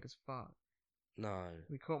 Like, weird as fuck. No.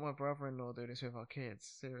 We caught my brother-in-law doing this with our kids.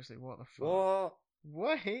 Seriously, what the fuck? What?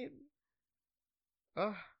 What?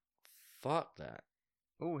 Oh. Fuck that.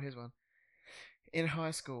 Oh, here's one. In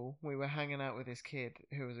high school, we were hanging out with this kid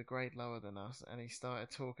who was a grade lower than us, and he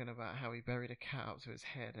started talking about how he buried a cat up to his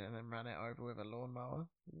head and then ran it over with a lawnmower.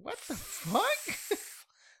 What the fuck?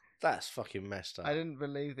 That's fucking messed up. I didn't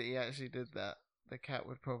believe that he actually did that. The cat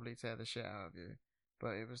would probably tear the shit out of you.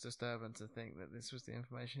 But it was disturbing to think that this was the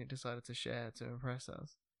information he decided to share to impress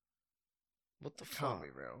us. What the It fuck? can't be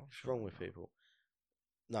real. What's wrong with people?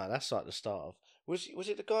 No, that's like the start of. Was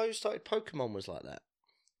it the guy who started Pokemon was like that?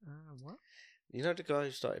 What? You know the guy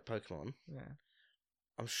who started Pokemon? Yeah.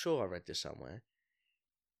 I'm sure I read this somewhere.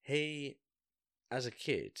 He, as a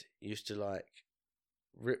kid, used to like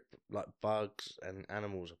rip like bugs and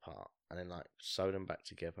animals apart and then like sew them back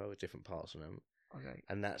together with different parts on them. Okay.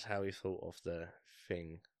 And that's how he thought of the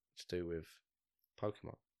thing to do with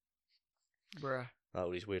Pokemon. Bruh. Like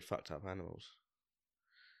all these weird fucked up animals.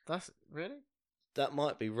 That's... Really? That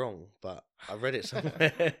might be wrong, but I read it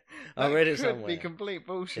somewhere. I read it somewhere. It could be complete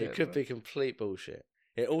bullshit. It could be complete bullshit.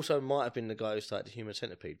 It also might have been the guy who started the human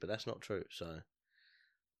centipede, but that's not true, so...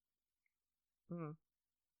 I'm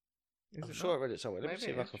sure I read it somewhere. Let me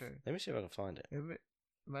see if I can find it.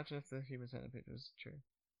 Imagine if the human centipede was true.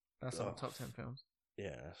 That's our top 10 films.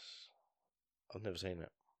 Yeah, I've never seen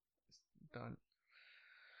it. Don't.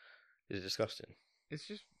 Is it disgusting? It's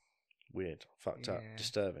just... Weird. Fucked up. Yeah.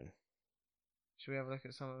 Disturbing. Should we have a look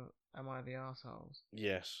at some of Am I the Arseholes?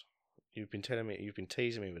 Yes. You've been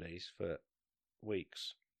teasing me with these for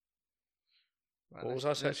weeks. Right, What was I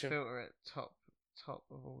Let's searching? filter it top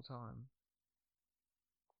of all time.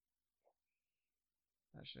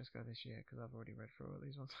 Actually, let's go this year because I've already read through all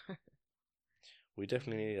these ones. We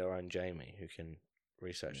definitely need our own Jamie who can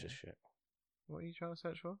research this shit. What are you trying to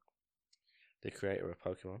search for? The creator of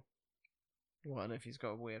Pokemon. What, and if he's got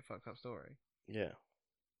a weird fucked up story? Yeah.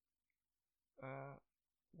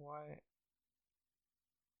 Why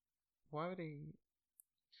would he...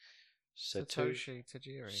 Satoshi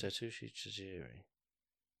Tajiri. Satoshi Tajiri.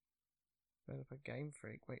 Developer Game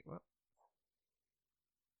Freak. Wait, what?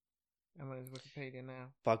 I'm on his Wikipedia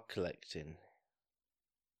now. Bug collecting.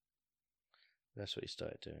 That's what he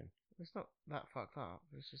started doing. It's not that fucked up.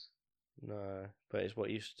 It's just... No, but it's what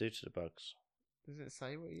he used to do to the bugs. Does it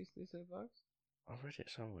say what he used to do to the bugs? I read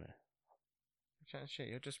it somewhere. You're chatting shit.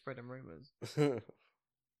 You're just spreading rumours.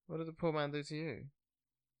 What did the poor man do to you?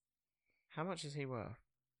 How much is he worth?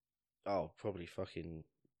 Oh, probably fucking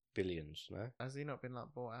billions, no? Has he not been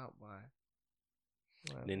like bought out by...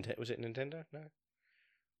 Was it Nintendo? No.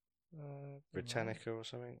 Britannica or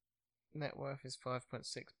something? Net worth is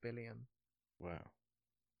 5.6 billion. Wow.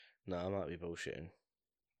 No, I might be bullshitting.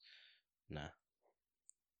 Nah.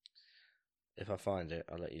 If I find it,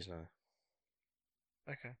 I'll let you know.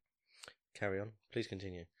 Okay. Carry on. Please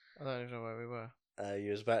continue. I don't even know where we were.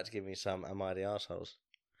 You was about to give me some Am I the Arseholes?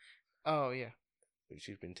 Oh, yeah. Which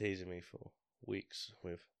you've been teasing me for weeks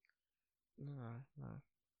with. No.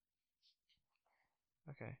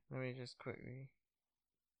 Okay, let me just quickly.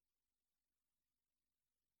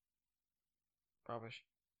 Rubbish.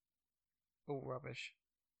 All rubbish.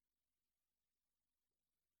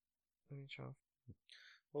 Let me try.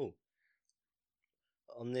 Oh,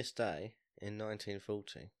 on this day in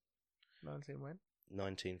 1940, 19 when?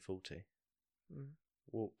 1940,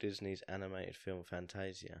 Walt Disney's animated film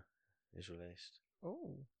Fantasia is released.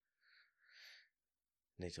 Oh.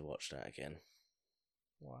 Need to watch that again.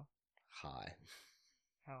 Wow. High.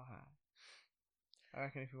 How high? I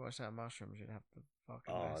reckon if you watch that Mushrooms, you'd have the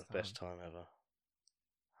fucking Oh, best time. best time ever.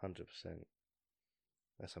 100%.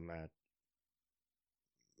 That's a mad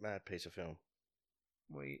piece of film.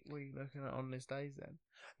 What are you looking at on this days then?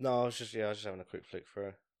 No, I was just having a quick flick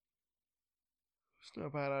through. It's not a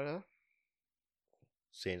bad idea.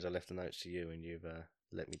 Seeing as I left the notes to you and you've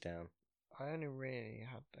let me down. I only really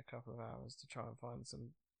had a couple of hours to try and find some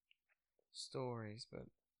stories, but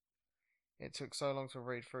it took so long to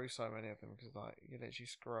read through so many of them because like you're literally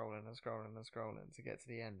scrolling and scrolling and scrolling to get to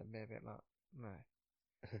the end and be a bit like,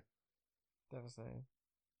 no. Devastating.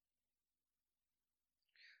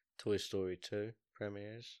 Toy Story 2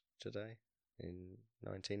 premieres today in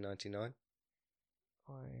 1999.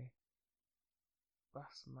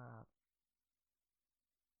 That's mad.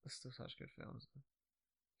 There's still such good films.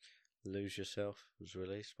 Lose Yourself was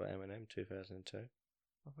released by Eminem 2002.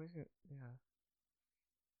 I think yeah.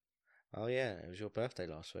 Oh yeah, it was your birthday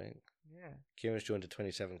last week. Yeah. Kieran's joined the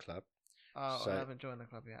 27 Club. Oh, So- I haven't joined the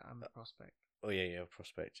club yet. I'm a prospect. Oh yeah,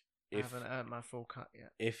 prospect. I haven't earned my full cut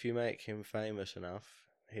yet. If you make him famous enough,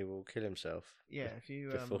 he will kill himself. Yeah, if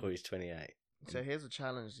you before he's 28. So here's a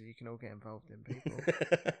challenge that you can all get involved in, people.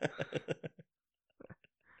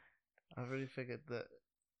 I really figured that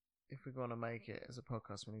if we're going to make it as a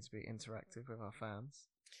podcast, we need to be interactive with our fans.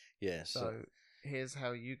 Yeah. So here's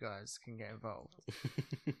how you guys can get involved.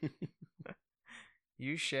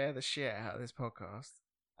 You share the shit out of this podcast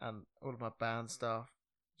and all of my band stuff,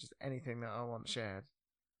 just anything that I want shared.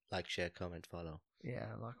 Like, share, comment, follow. Yeah,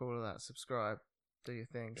 like all of that. Subscribe, do your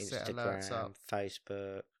thing, set alerts Instagram, up,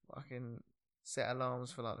 Facebook. fucking set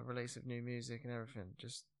alarms for like the release of new music and everything.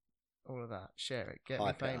 Just all of that. Share it. Get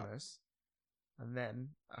Hype me it up. famous. And then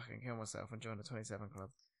I can kill myself and join the 27 Club.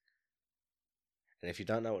 And if you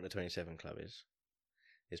don't know what the 27 Club is,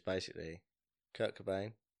 it's basically Kurt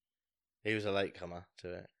Cobain. He was a latecomer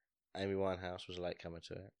to it. Amy Winehouse was a latecomer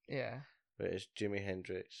to it. Yeah. But it's Jimi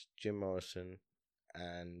Hendrix, Jim Morrison,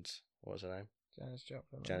 and what was her name? Janis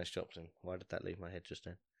Joplin. Janis Joplin. Why did that leave my head just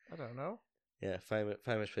then? I don't know. Yeah,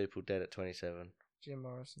 famous people dead at 27. Jim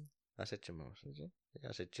Morrison. I said Jim Morrison. Did you? Yeah,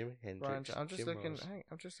 I said Jimi Hendrix. Brian, I'm just Jim looking. Morrison.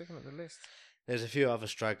 I'm just looking at the list. There's a few other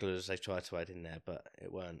stragglers they tried to add in there, but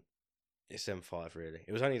it weren't. It's them five really.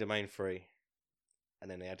 It was only the main three, and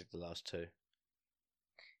then they added the last two.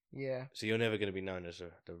 Yeah. So you're never going to be known as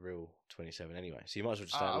the real 27 anyway. So you might as well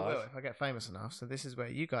just stay I will alive. if I get famous enough. So this is where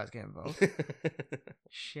you guys get involved.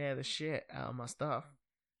 Share the shit out of my stuff,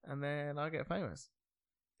 and then I get famous.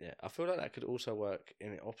 Yeah, I feel like that could also work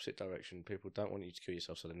in the opposite direction. People don't want you to kill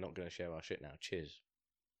yourself, so they're not going to share our shit now. Cheers.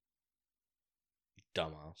 You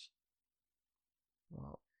dumbass.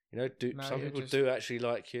 Well, You know, No, some you're people just- do actually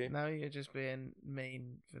like you. now you're just being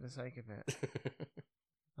mean for the sake of it,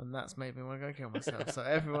 and that's made me want to go kill myself. So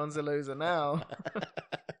everyone's a loser now.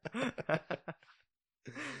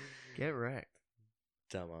 Get wrecked.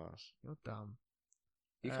 Dumbass. You're dumb.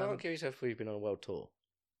 You can't kill yourself before you've been on a world tour.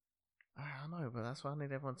 I know, but that's why I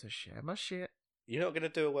need everyone to share my shit. You're not going to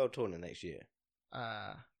do a world tour in the next year.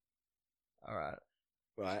 All right.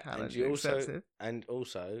 Right, Challenge and accepted.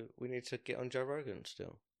 also, we need to get on Joe Rogan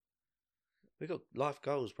still. We got life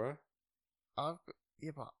goals, bro. But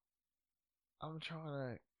I'm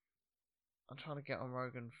trying to get on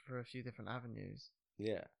Rogan for a few different avenues.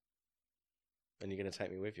 Yeah, and you're gonna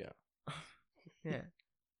take me with you. Yeah.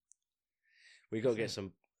 We got to That's get it.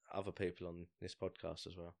 some other people on this podcast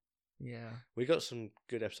as well. Yeah. We got some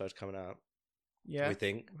good episodes coming out. Yeah. We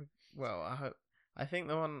think. Well, I think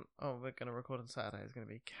the one we're going to record on Saturday is going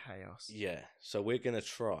to be chaos. Yeah, so we're gonna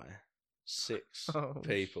try 6 Oh,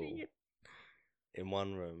 people shit. in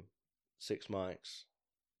one room, 6 mics,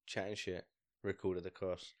 chatting shit, recorded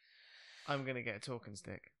across. I'm going to get a talking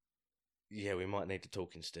stick. Yeah, we might need a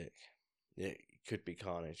talking stick. Yeah, it could be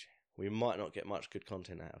carnage. We might not get much good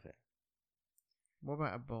content out of it. What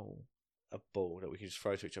about a bowl? A ball that we could just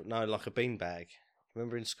throw to each other. No, like a beanbag.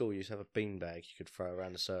 Remember in school you used to have a beanbag you could throw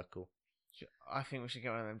around a circle? I think we should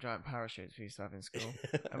get one of them giant parachutes we used to have in school.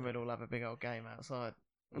 And we'd all have a big old game outside.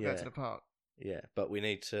 We'll go Yeah. to the park. Yeah, but we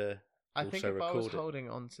need to I think also if I was record it. holding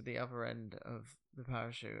on to the other end of the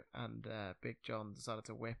parachute and Big John decided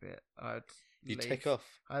to whip it, I'd You leave. take off.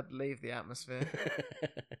 I'd leave the atmosphere.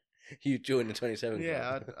 You join the 27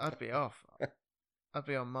 Yeah, club. I'd be off. I'd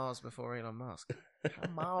be on Mars before Elon Musk.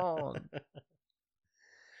 Come on.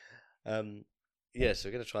 Yeah, so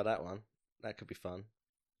we're going to try that one. That could be fun.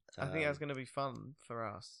 I think that's going to be fun for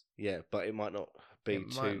us. Yeah, but it might not be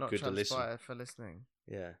It too might not good to listen. transpire for listening.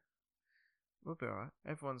 Yeah. We'll be alright.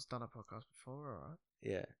 Everyone's done a podcast before, we're alright.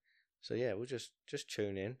 Yeah. So yeah, we'll just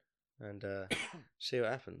tune in and see what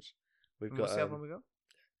happens. We've got What's the other one we got?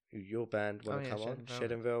 your band want to come on,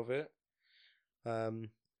 Shed and Velvet.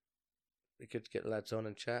 We could get the lads on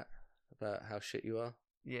and chat about how shit you are.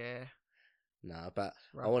 Yeah. Nah, but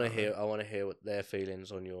Right I want to about hear. that. I want to hear what their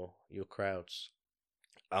feelings on your crowds.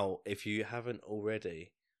 Oh, if you haven't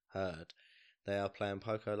already heard, they are playing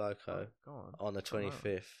Poco Loco Go on the Come on.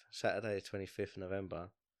 25th, Saturday, 25th of November.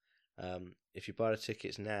 If you buy the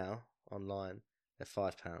tickets now online, they're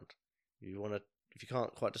 £5. If you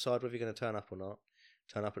can't quite decide whether you're going to turn up or not,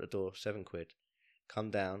 turn up at the door, £7. Come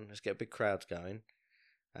down, let's get a big crowd going,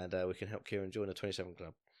 and we can help Kieran join the 27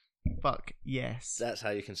 Club. Fuck yes. That's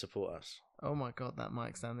how you can support us. Oh my god, that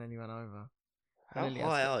mic stand nearly went over. How nearly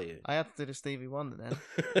high had to- are you? I had to do the Stevie Wonder then.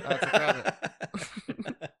 I had to grab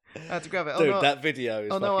it. I had to grab it. Dude, oh no, that video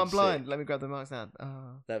is oh no, fucking I'm blind. sick. Let me grab the mic stand.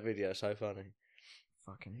 Oh, That video is so funny.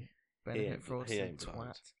 fucking benefit fraud. he ain't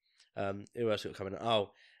Twat. blind. Who else got coming on?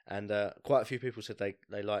 Oh, and quite a few people said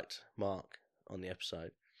they liked Mark on the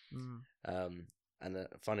episode. Mm. And a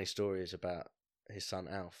funny story is about his son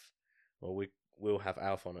Alf. Well, we'll have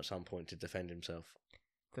Alf on at some point to defend himself.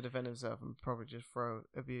 To defend himself and probably just throw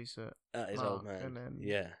abuse at His Mark, old man. and then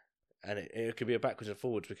Yeah. And it could be a backwards and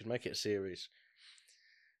forwards. We could make it a series.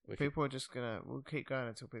 people are just we'll keep going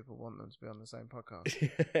until people want them to be on the same podcast.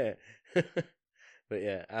 Yeah. But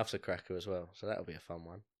yeah, Alf's a cracker as well. So that'll be a fun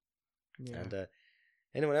one. Yeah. And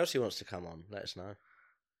anyone else who wants to come on, let us know.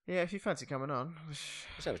 Yeah, if you fancy coming on.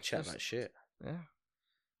 Let's have a chat about shit. Yeah.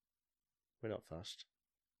 We're not fussed.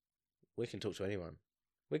 We can talk to anyone.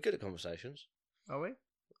 We're good at conversations. Are we?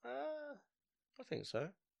 I think so.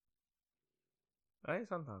 Hey,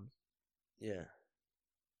 sometimes. Yeah.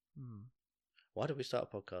 Hmm. Why did we start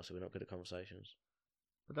a podcast if we're not good at conversations?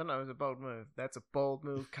 I don't know, it was a bold move. That's a bold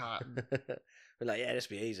move, Carton. We're like, yeah, this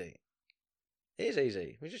be easy. It is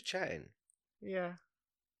easy. We're just chatting. Yeah.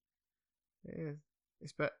 It is.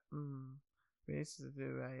 It's we need to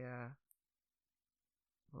do a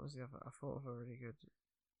what was the other? I thought of a really good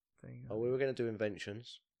thing. Oh, we were going to do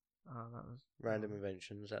inventions. Oh, that was Random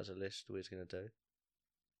inventions. That was a list we was going to do.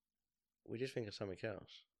 We just think of something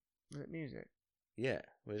else. Was it music? Yeah,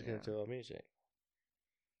 we was going Yeah. to do our music.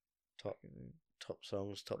 Top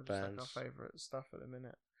songs, top Just bands. like our favourite stuff at the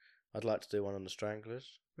minute. I'd like to do one on the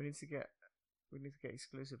Stranglers. We need to get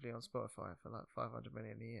exclusively on Spotify for like 500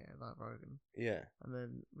 million a year, like Rogan, Yeah, and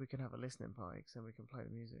then we can have a listening party, because then we can play the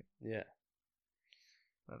music. yeah.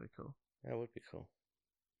 That'd be cool. That would be cool.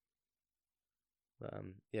 But,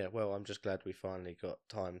 yeah, well, I'm just glad we finally got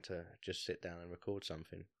time to just sit down and record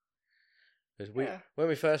something. Because when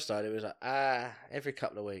we first started, it was like, every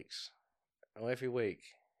couple of weeks. Or every week.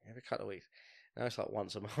 Every couple of weeks. Now it's like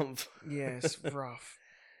once a month. Yeah, it's rough.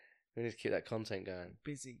 We need to keep that content going.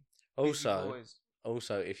 Busy. Also, Busy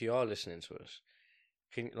boys. if you are listening to us,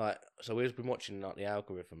 so we've been watching like the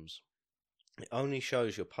algorithms. It only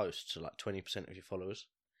shows your posts to like 20% of your followers.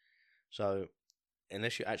 So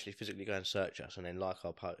unless you actually physically go and search us and then like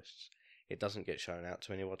our posts, it doesn't get shown out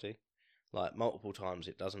to anybody. Like multiple times,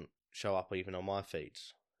 it doesn't show up even on my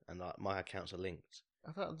feeds, and like my accounts are linked.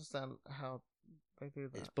 I don't understand how they do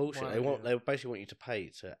that. It's bullshit. Why They do that? they basically want you to pay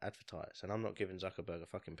to advertise, and I'm not giving Zuckerberg a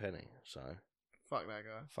fucking penny. So Fuck that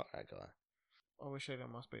guy. fuck that guy. I wish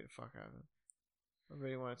Elon Musk beat the fuck out of him. I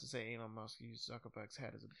really wanted to see Elon Musk use Zuckerberg's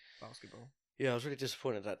head as a basketball. Yeah, I was really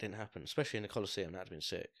disappointed that didn't happen, especially in the Colosseum. That'd have been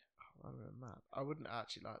sick. Oh, that would have been mad. I wouldn't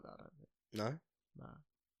actually like that, I don't think. No, No.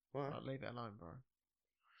 why? Like, leave it alone, bro.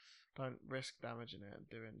 Don't risk damaging it and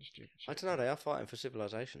doing stupid shit. I don't know. They are fighting for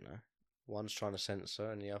civilization though. One's trying to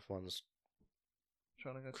censor, and the other one's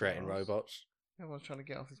Trying to go creating somewhere else. robots. Everyone's trying to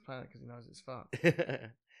get off this planet because he knows it's fucked.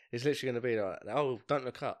 It's literally going to be like, oh, don't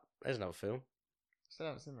look up. There's another film. Still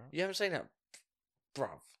haven't seen that. You haven't seen that,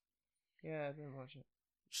 bruv. Yeah, I didn't watch it.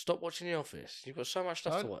 Stop watching The Office. You've got so much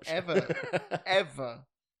stuff to Don't watch.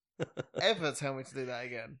 ever tell me to do that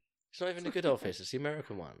again. It's not even the good Office. It's the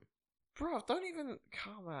American one. Bro, don't even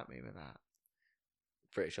come at me with that.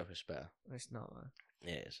 British Office better. It's not though.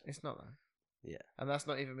 Yeah, it is. It's not though. Yeah. And that's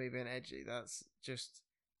not even me being edgy. That's just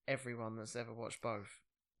everyone that's ever watched both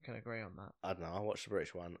can agree on that. I don't know. I watched the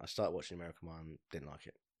British one. I started watching the American one. Didn't like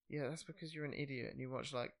it. Yeah, that's because you're an idiot and you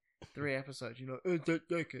watch like 3 episodes. You're like, oh, don't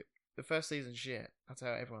like it. the first season's shit. I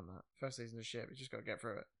tell everyone that. First season is shit. We just got to get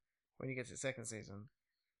through it. When you get to the second season,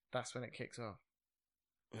 that's when it kicks off.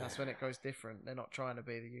 That's when it goes different. They're not trying to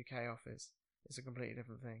be the UK Office. It's a completely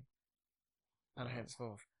different thing. And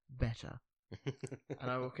henceforth, better. And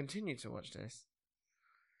I will continue to watch this.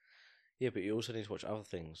 Yeah, but you also need to watch other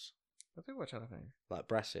things. I do watch other things. Like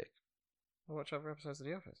Brassic. I watch other episodes of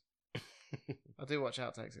The Office. I do watch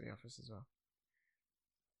outtakes of The Office as well.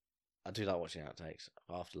 I do like watching outtakes.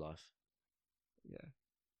 Afterlife. Yeah.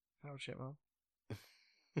 How shit, Mum?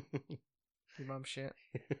 Your mum shit.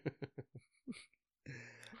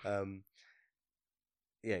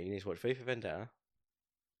 Yeah, you need to watch V for Vendetta.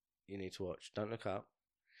 You need to watch Don't Look Up.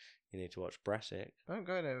 You need to watch Brassic. Don't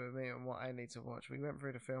go there with me on what I need to watch. We went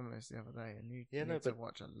through the film list the other day, and you need to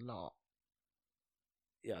watch a lot.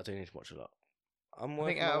 Yeah, I do need to watch a lot. I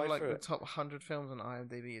think out of like the top 100 films on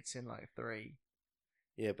IMDb, it's in like 3.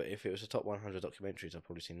 Yeah, but if it was the top 100 documentaries, I've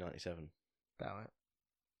probably seen 97. Doubt it.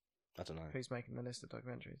 I don't know. Who's making the list of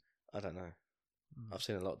documentaries? I don't know. I've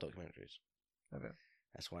seen a lot of documentaries. Okay.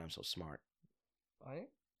 That's why I'm so smart. Are you?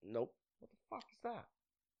 Nope. What the fuck is that?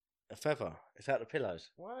 A feather. It's out of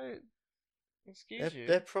pillows. Why? Excuse you.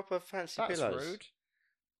 They're proper fancy That's pillows. rude.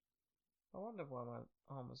 I wonder why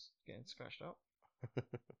my arm was getting scratched up.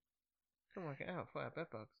 Couldn't work it out. Thought I had bed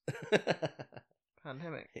bugs.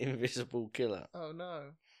 Pandemic. Invisible killer. Oh no.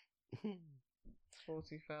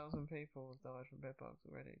 40,000 people have died from bed bugs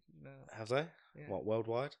already. Did you know that? Have they? Yeah. What,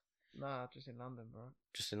 worldwide? Nah, just in London, bro.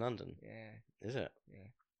 Just in London? Yeah. Is it? Yeah.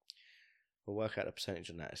 We'll work out the percentage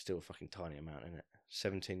on that. It's still a fucking tiny amount, isn't it?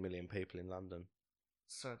 17 million people in London.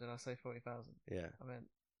 Sorry, did I say 40,000? Yeah. I meant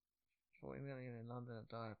 40 million in London have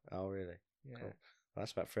died. Oh, really? Yeah. Cool. Well,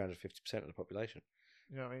 that's about 350% of the population.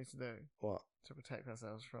 You know what we need to do? What? To protect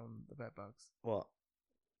ourselves from the bed bugs. What?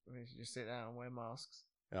 We need to just sit down and wear masks.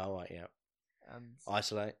 Oh, right, yeah. And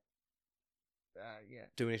isolate. Yeah.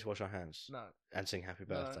 Do we need to wash our hands? No. And sing happy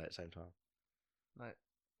birthday at the same time? No.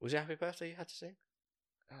 Was it happy birthday you had to sing?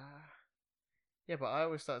 Yeah, but I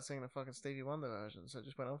always started singing the fucking Stevie Wonder version, so it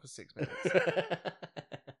just went on for 6 minutes.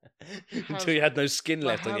 Until you had no skin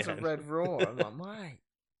left on your hands hand. are red raw. I'm like, mate,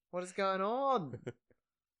 what is going on?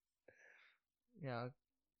 Yeah, I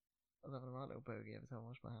was having a right little bogey every time I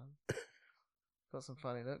wash my hands. Got some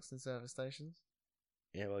funny looks in service stations.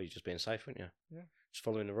 Yeah, well, you're just being safe, weren't you? Yeah. Just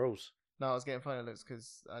following the rules. No, I was getting funny looks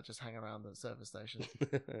because I just hang around the service station.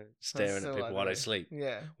 Staring at still people like while that. they sleep.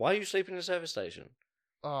 Yeah. Why are you sleeping in the service station?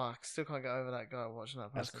 Oh, I still can't get over that guy watching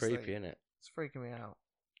that person That's creepy, sleep. isn't it? It's freaking me out.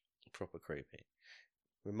 Proper creepy.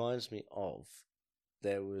 Reminds me of,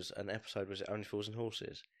 there was an episode, was it Only Fools and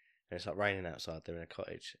Horses? And it's like raining outside, they're in a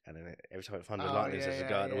cottage, and then every time it thunder and lightning, there's a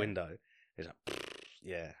guy at the window. It's like,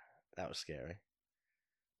 yeah, that was scary.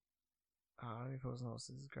 Oh, Only Fools and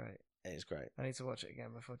Horses is great. It is great. I need to watch it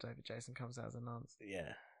again before David Jason comes out as a nonce.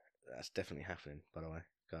 Yeah, that's definitely happening, by the way.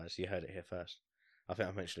 Guys, you heard it here first. I think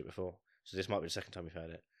I mentioned it before, so this might be the second time you've heard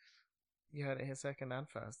it. You heard it here second and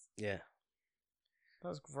first. Yeah. That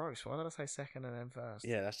was gross. Why did I say second and then first?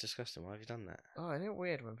 Yeah, that's disgusting. Why have you done that? Oh, isn't it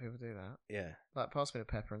weird when people do that? Yeah. Like, pass me the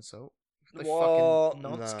pepper and salt. If the What? fucking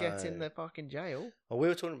nonce get in No. the fucking jail. Well, we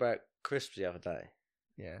were talking about crisps the other day.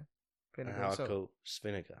 Yeah. And Vinegar how and I salt. call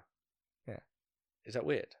vinegar. Yeah. Is that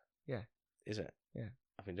weird? Yeah. Is it? Yeah.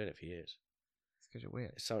 I've been doing it for years. It's because you're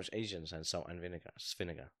weird. It's so much easier than saying salt and vinegar. It's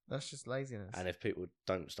vinegar. That's just laziness. And if people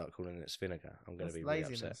don't start calling it vinegar, I'm going to That's be really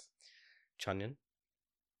laziness. upset. Chunion.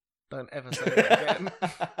 Don't ever say that again.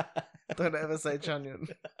 Don't ever say chunion.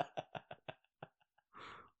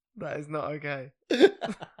 That is not okay.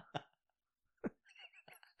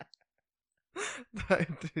 No,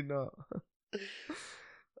 do not.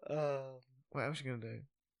 What else are you going to do?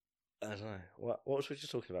 I don't know. What was we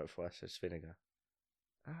just talking about before I said vinegar?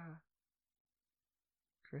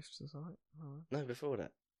 Crisps or something? No, before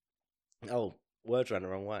that. Oh, words ran the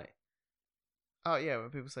wrong way. Oh, yeah, when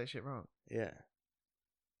people say shit wrong. Yeah.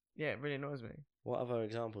 Yeah, it really annoys me. What other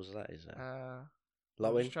examples of that is there? Like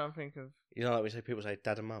I'm when, just trying to think of... you know, like we say people say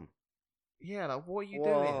dad and mum. Yeah, like, what are you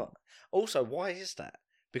doing? Also, why is that?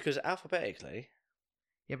 Because alphabetically...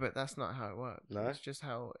 Yeah, but that's not how it works. No? It's just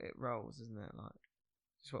how it rolls, isn't it? Like,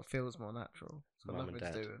 it's what feels more natural. It's got Mum and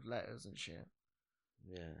nothing to dad. do with letters and shit.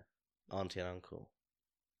 Yeah. Auntie and uncle.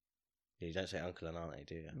 Yeah, you don't say uncle and auntie,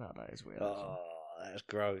 do you? No, that is weird. Actually. Oh, that's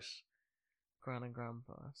gross. Gran and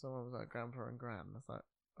grandpa. If someone was like grandpa and gran, that's like,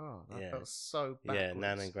 oh, that Yeah. felt so backwards. Yeah,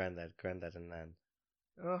 nan and granddad, granddad and nan.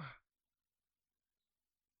 Ugh.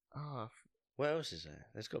 Oh, What else is there?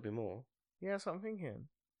 There's got to be more. yeah, that's what I'm thinking.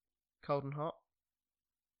 Cold and hot.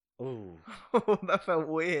 Ooh. That felt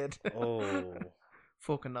weird. Oh.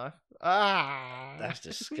 Fork and knife. Ah! That's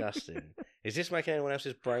disgusting. Is this making anyone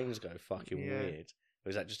else's brains go fucking Yeah. weird? Or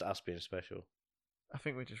is that just us being special? I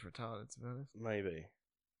think we're just retarded, to be honest. Maybe.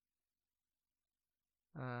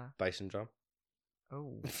 Uh, Bass and drum.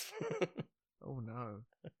 oh, oh no.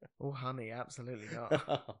 Oh, honey, absolutely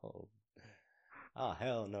not. Oh,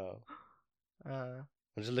 hell no. Uh,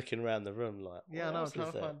 I'm just looking around the room like, yeah, what no, I'm else trying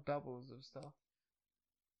is to there? find doubles of stuff.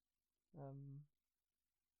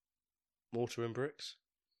 Mortar and bricks?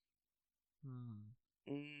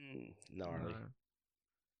 Hmm. Gnarly.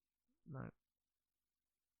 No.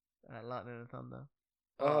 Lightning and thunder.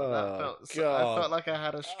 Oh, That felt. God. I felt like I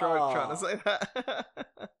had a stroke trying to say that.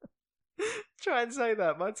 Try and say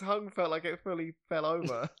that. My tongue felt like it fully fell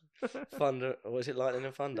over. Thunder. Was it lightning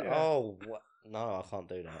and thunder? Yeah. Oh, what? No, I can't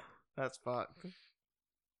do that. That's fucked.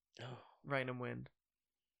 Oh. Rain and wind.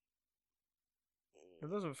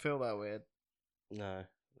 It doesn't feel that weird. No,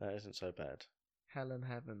 that isn't so bad. Hell and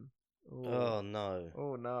heaven. Ooh. Oh, no.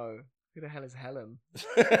 Oh no. Who the hell is Helen?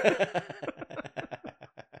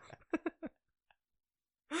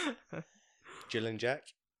 Jill and Jack?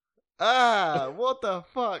 What the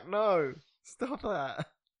fuck? No. Stop that.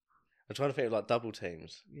 I'm trying to think of like double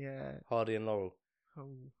teams. Yeah. Hardy and Laurel. Oh.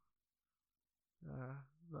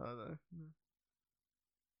 No.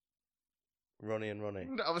 Ronnie and Ronnie.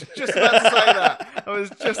 I was just about to say that. I was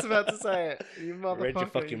just about to say it. You motherfucker. Read your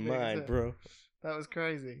fucking you mind, niggas. bro. That was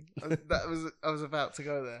crazy. I was about to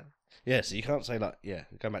go there. Yeah, so you can't say like,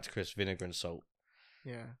 going back to Chris, vinegar and salt,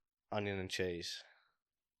 Yeah. onion and cheese.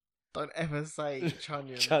 Don't ever say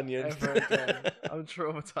Chunyon. Chunyon. Ever again. I'm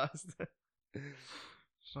traumatized.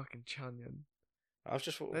 Fucking Chunyon. I was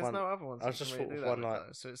just thought There's one. no other ones. I was that just can really thought do of that one with, like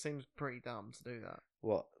though, so it seems pretty dumb to do that.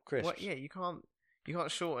 what? Crisps. What? Yeah, you can't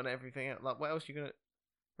shorten everything. Like, what else you gonna?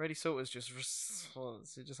 Ready salt is just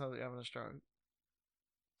response. It just sounds like you're having a stroke.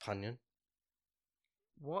 Punyon.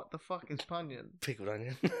 What the fuck is punyon? Pickled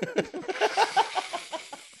onion.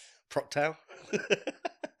 Proctail.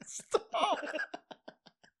 Stop!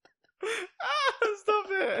 Stop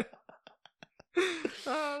it!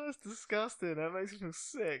 That's disgusting. That makes me feel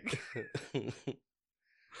sick.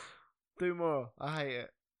 Do more. I hate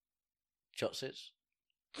it. Chotsits.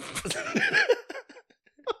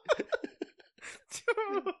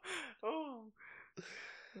 Oh.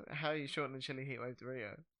 How are you shortening chili heatwave to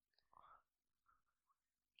Rio?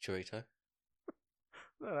 Chorito.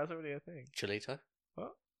 No, that's already a thing. Chilito.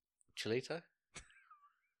 What? Chilito.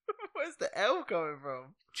 Where's the L coming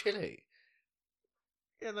from? Chili.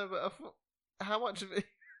 Yeah, no, but how much of it?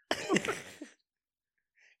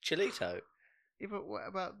 Chilito. Yeah, but what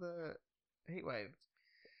about the heatwave?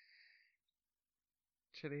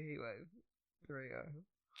 Chili heatwave. There we go.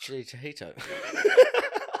 Chili Tahito.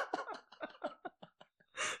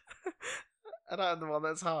 And I'm the one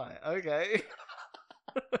that's high. Okay.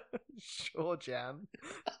 Sure, Jan.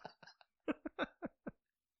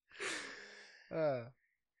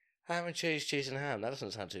 Ham and cheese, cheese and ham. That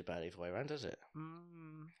doesn't sound too bad either way around, does it?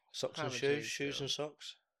 Socks ham and and shoes, cheese shoes still. and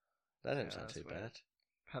socks. That doesn't Yeah, sound that's too weird. bad.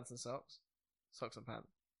 Pants and socks. Socks and pants.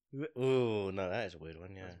 Ooh, no, that is a weird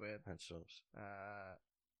one. Yeah, That's weird. Pants and socks.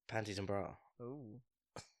 Panties and bra. Ooh.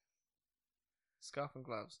 Scarf and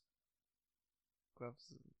gloves.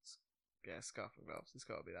 Gloves. Yeah, scarf and gloves. It's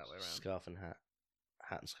got to be that way around. Scarf and hat.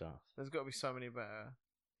 Hat and scarf. There's got to be so many better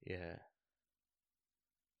Yeah.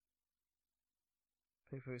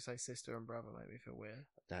 people who say sister and brother. Make me feel weird.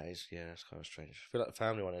 That is, yeah, that's kind of strange. I feel like the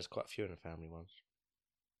family one, there's quite a few in the family ones.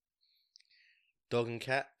 Dog and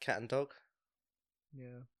cat. Cat and dog.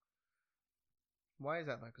 Yeah. Why is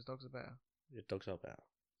that though? Because dogs are better. Your dogs are better.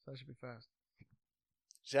 So they should be first.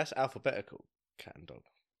 See, that's alphabetical. Cat and dog.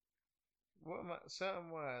 What am certain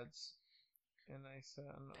words in a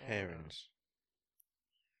certain order? Herons.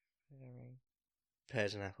 Herring.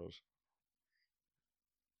 Pears and apples.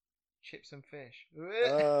 Chips and fish.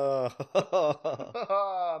 Oh.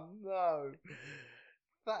 Oh no,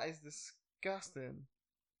 that is disgusting.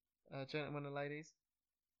 Gentlemen and ladies.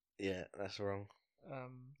 Yeah, that's wrong. You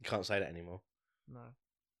You can't say that anymore. no.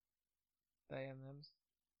 They and them's.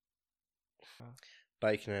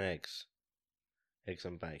 Bacon and eggs. Eggs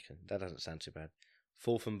and bacon. That doesn't sound too bad.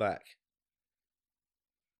 Forth and back.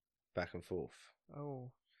 Back and forth.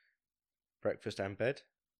 Oh Breakfast and bed.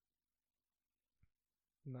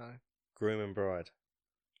 no. Groom and bride.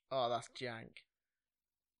 Oh, that's jank.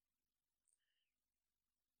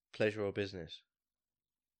 Pleasure or business.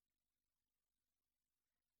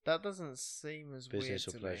 That doesn't seem as Business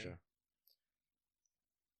weird or to pleasure. me.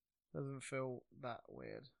 Doesn't feel that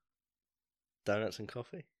weird. Donuts and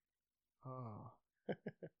coffee. Oh.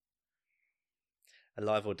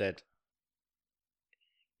 Alive or dead.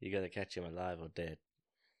 You gotta catch him alive or dead.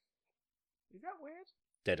 Is that weird?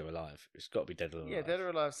 Dead or Alive. It's got to be Dead or Alive. Yeah, Dead or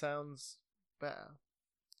Alive sounds better.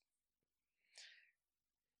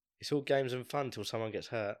 It's all games and fun till someone gets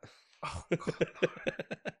hurt. Oh, God, no.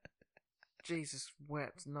 Jesus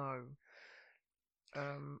wept, no.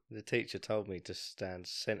 The teacher told me to stand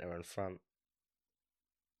centre and front.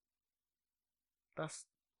 That's...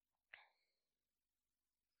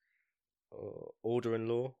 Order and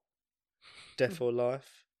Law. Death or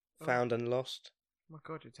Life. Found and Lost. Oh my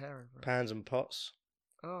God, you're tearing, bro. Pans and Pots.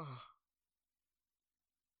 Oh.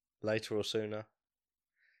 Later or Sooner.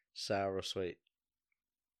 Sour or Sweet.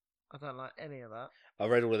 I don't like any of that. I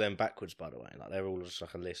read all of them backwards, by the way. Like, they're all just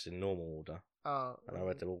like a list in normal order. Oh. And I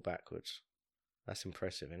read them all backwards. That's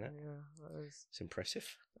impressive, isn't it? Yeah, that is. It's impressive.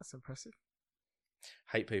 That's impressive.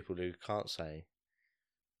 Hate people who can't say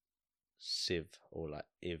sieve or like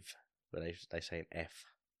iv, but they say an F.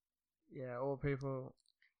 Yeah, or people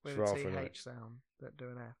with It's a rather annoying. TH sound that do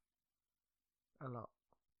an F. A lot.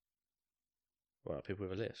 Well, people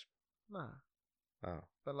with a lisp. No. Oh.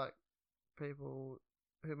 But like people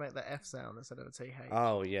who make the F sound instead of a TH.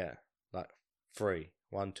 Oh, yeah. Like 3.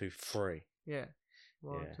 1, 2, 3. Yeah.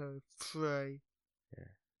 One, Yeah. 2, 3. Yeah.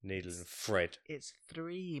 Needle and thread. It's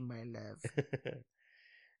 3, my love.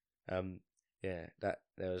 Yeah,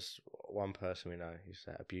 there was one person we know who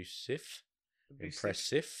said abusive, Abusive.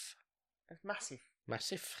 impressive, It's massive.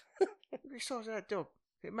 massive. Look at the size of that dog.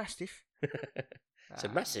 Is it mastiff? It's a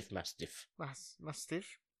massive mastiff.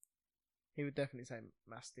 Mastiff. He would definitely say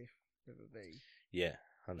mastiff with a V. Yeah,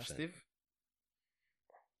 100%. Mastiff.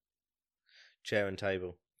 Chair and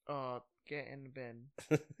table. Oh, get in the bin.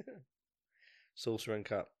 Saucer and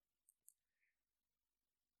cup.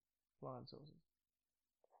 Flying saucers.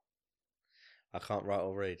 I can't write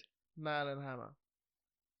or read. Nail and hammer.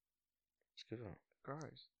 It's a good one.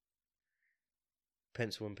 Gross.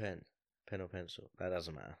 Pencil and pen. Pen or pencil. That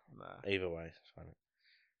doesn't matter. Nah. Either way, it's fine.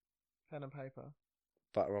 Pen and paper.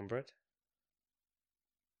 Butter on bread.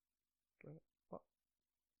 What?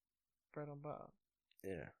 Bread on butter.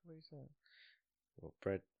 Yeah. What are you saying? Well,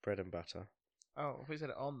 bread and butter. Oh, I thought you said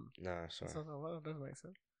it on. No, sorry. Well, that doesn't make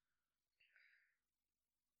sense.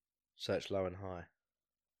 Search low and high.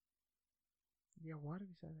 Yeah, why did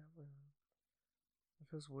we say that? It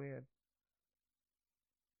feels weird.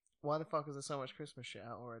 Why the fuck is there so much Christmas shit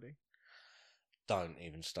out already? Don't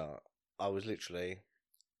even start. I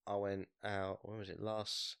went out, when was it?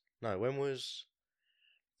 When was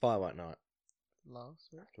Firework Night? Last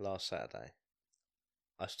week? Last Saturday.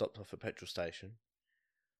 I stopped off at a petrol station.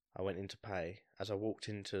 I went in to pay. As I walked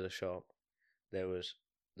into the shop, the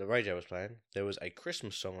radio was playing. There was a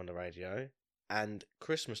Christmas song on the radio and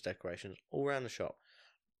Christmas decorations all around the shop.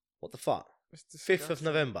 What the fuck? It's 5th of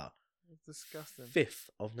November. It's disgusting. 5th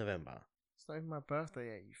of November. It's not even my birthday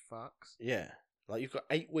yet, you fucks. Yeah. Like, you've got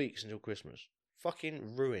 8 weeks until Christmas.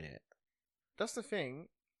 Fucking ruin it. That's the thing.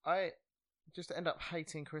 I just end up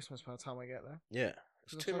hating Christmas by the time I get there. Yeah.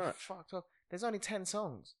 It's 'Cause too I'm so much. fucked up. There's only 10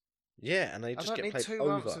 songs. Yeah, and they I just don't get need played 2 over.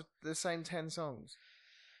 months of the same 10 songs.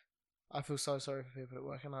 I feel so sorry for people that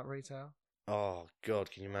work in like retail. Oh, God,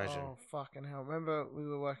 can you imagine? Oh, fucking hell. Remember we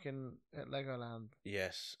were working at Legoland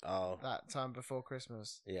Yes. Oh, that time before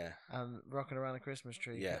Christmas yeah. and Rocking Around the Christmas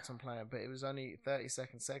Tree Yeah. kept on playing, but it was only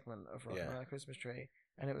 30-second segment of Rocking Yeah. Around the Christmas Tree,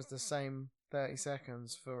 and it was the same 30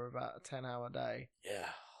 seconds for about a 10-hour day.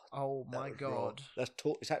 Yeah. Oh That my was God. raw.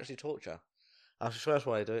 It's actually torture. I'm sure that's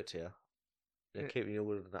why they do it to you. They It- keep you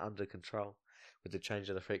all under control with the change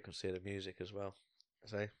of the frequency of the music as well.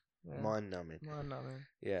 See? Yeah. Mind numbing. Mind numbing.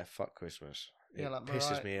 Yeah, fuck Christmas. Yeah, It like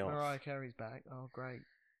pisses me off. Mariah Carey's back. Oh, great.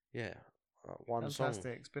 Yeah. One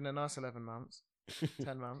Fantastic. It's been a nice 11 months. song.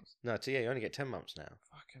 10 months. No, you only get 10 months now.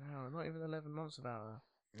 Fucking hell. Not even 11 months without her.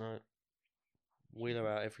 No. Wheel her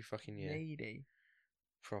out every fucking year. Needy.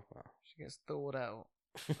 Proper. She gets thawed out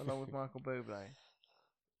along with Michael Bublé.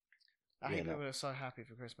 I hate people that are so happy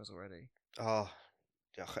for Christmas already. Oh,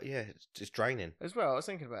 yeah, it's draining. As well, I was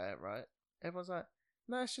thinking about it, right? Everyone's like,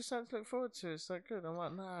 no, it's just something to look forward to. It's so good. I'm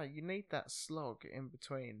like, nah, you need that slog in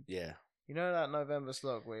between. Yeah, You know that November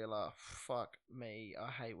slog where you're like, fuck me,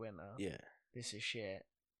 I hate winter. yeah. This is shit.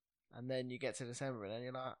 And then you get to December and then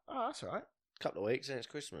you're like, oh, that's all right. Couple of weeks and it's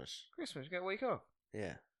Christmas. Christmas, you get a week off.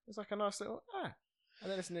 Yeah. It's like a nice little,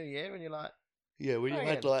 And then it's New Year and you're like, Yeah, when you Oh,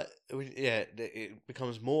 had yeah. it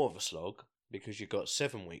becomes more of a slog because you've got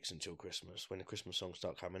 7 weeks until Christmas when the Christmas songs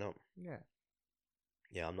start coming up. yeah.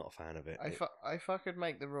 Yeah, I'm not a fan of it. If I could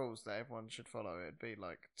make the rules that everyone should follow, it'd be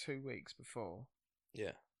like 2 weeks before.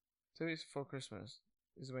 Yeah. 2 weeks before Christmas,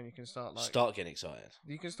 is when you can start Start getting excited.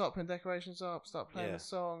 You can start putting decorations up, start playing Yeah. the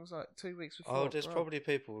songs 2 weeks before. Oh, there's probably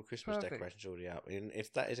people with Christmas Perfect. decorations already up. And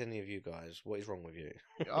if that is any of you guys, what is wrong with you?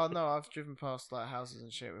 Oh no, I've driven past houses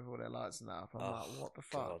and shit with all their lights and that up. I'm like, what the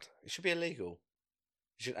fuck? God. It should be illegal.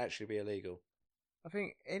 It should actually be illegal. I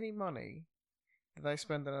think any money that they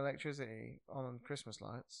spend on electricity on Christmas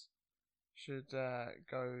lights should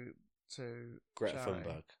go to Greta charity.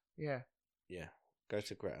 Thunberg. Yeah, Yeah. Go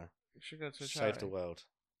to Greta. it should go to a Save charity. the world.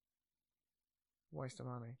 Waste of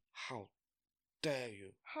money. How dare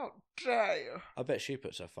you? How dare you? I bet she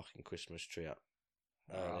puts her fucking Christmas tree up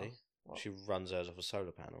early. What? She runs hers off a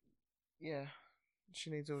solar panel. Yeah, she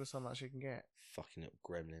needs all the sunlight she can get. Fucking little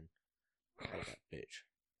gremlin. Hate that bitch.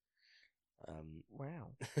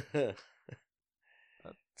 Wow, that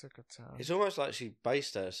took a turn. It's almost like she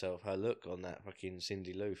based her look on that fucking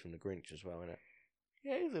Cindy Lou from The Grinch as well, isn't it?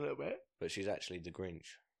 Yeah, it is a little bit. But she's actually the Grinch.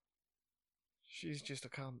 She's just a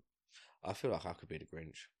cunt. I feel like I could be the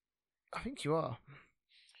Grinch. I think you are.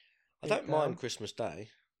 I don't mind Christmas Day.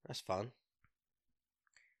 That's fun.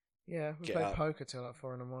 Yeah, we Get played up. poker till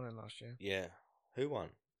 4 a.m. last year. Yeah. Who won?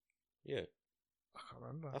 You. I can't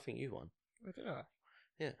remember. I think you won. Oh, did I?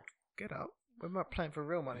 Yeah. Get up. We're not playing for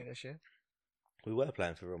real money this year. We were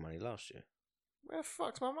playing for real money last year. Where the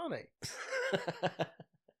fuck's my money?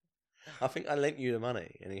 I think I lent you the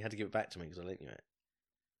money and you had to give it back to me because I lent you it.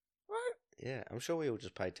 What? Yeah, I'm sure we all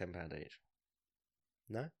just paid £10 each.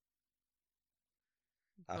 No?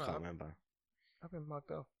 I No, can't remember. I've been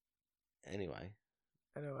mugged off. Anyway,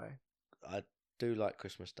 Anyway, I do like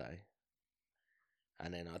Christmas Day.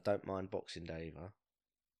 And then I don't mind Boxing Day either.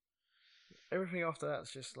 everything after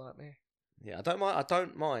that's just like me. Yeah, I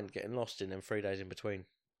don't mind getting lost in them 3 days in between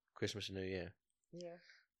Christmas and New Year. Yeah.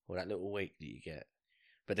 Or that little week that you get.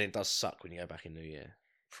 But then it does suck when you go back in New Year.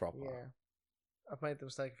 Proper. Yeah. I've made the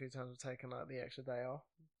mistake a few times of taking the extra day off.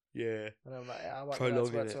 Yeah. And I'm like, I won't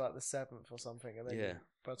Prolonging go to it. till the 7th or something. And then Yeah.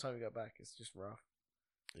 by the time you go back, it's just rough.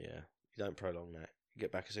 Yeah. You don't prolong that. You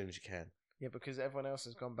get back as soon as you can. Yeah, because everyone else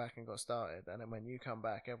has gone back and got started. And then when you come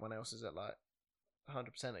back, everyone else is at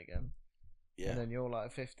 100% again. Yeah. And then you're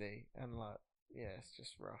 50. And yeah, it's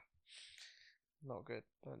just rough. Not good.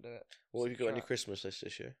 Don't do it. What have you got on your Try- Christmas list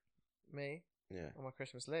this year? Me? Yeah. On my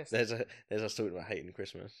Christmas list? There's us talking about hating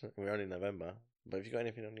Christmas. We're only in November. But have you got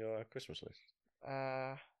anything on your Christmas list?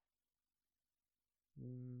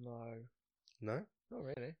 No. No? Not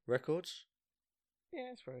really. Records?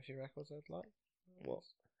 Yeah, it's probably a few records I'd like. What?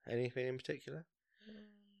 Anything in particular?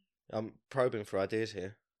 Mm. I'm probing for ideas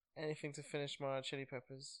here. Anything to finish my Chili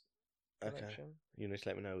Peppers Okay. collection. You need to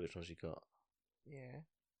let me know which ones you got. Yeah.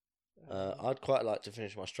 I'd quite like to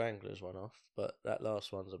finish my Stranglers one off, but that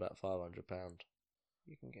last one's about £500.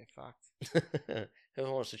 You can get fucked.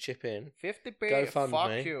 Whoever wants to chip in, 50p, Go fund fuck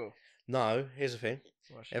me. you. no, here's the thing.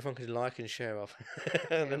 Watch. Everyone can like and share off.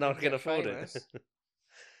 Yeah, Then no one we can get afford famous. it.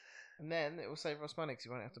 And then it will save us money because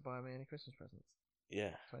you won't have to buy me any Christmas presents.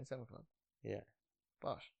 Yeah, 27 Club. yeah.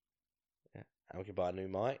 Bosh. And we can buy new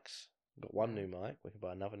mics. We've got one new mic. We can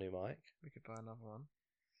buy another new mic. We could buy another one.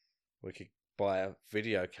 We could buy a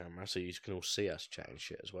video camera so you can all see us chatting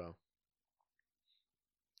shit as well.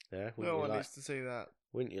 Yeah, No one needs to see that.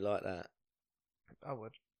 Wouldn't you like that? I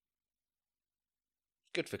would.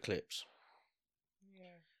 Good for clips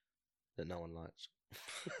Yeah. that no one likes.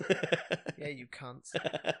 Yeah, you cunts.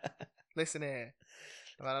 Listen here.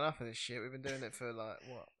 I've had enough of this shit. We've been doing it for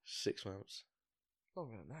what? 6 months.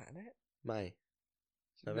 Longer than that, isn't it? May.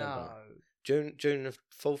 November. No. June the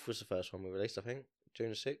 4th was the first one we released, I think. June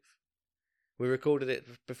the 6th. We recorded it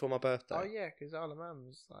before my birthday. Oh yeah, because Isle of Man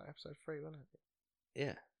was episode 3, wasn't it?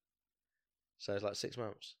 Yeah. So it's 6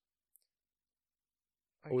 months.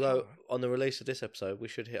 Okay. Although, on the release of this episode, we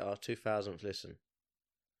should hit our 2000th listen.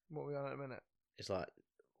 What are we on at a minute? It's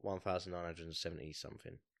 1,970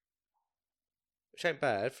 something. Which ain't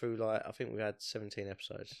bad through, I think we had 17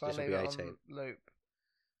 episodes. If I This will leave be it 18. on loop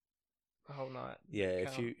the whole night. Yeah,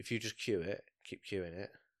 count, if you just queue it, keep queuing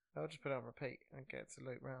it. I'll just put it on repeat and get to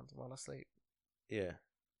loop round while I sleep. Yeah.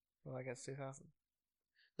 When I get to 2000.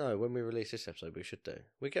 No, when we release this episode, we should do.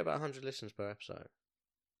 We get about 100 listens per episode.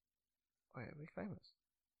 Oh yeah, we're famous.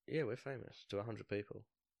 Yeah, we're famous to 100 people.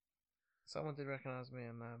 Someone did recognise me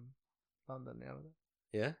in London the other day.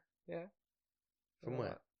 Yeah? Yeah. From They were,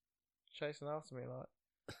 where? chasing after me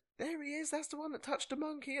there he is, that's the one that touched a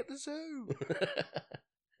monkey at the zoo.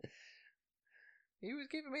 He was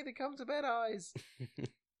giving me the come to bed eyes.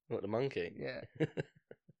 What, the monkey? Yeah.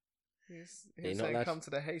 He was You're not saying allowed come to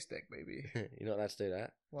the haystack, baby. You're not allowed to do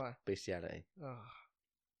that. Why? Bestiality. Oh,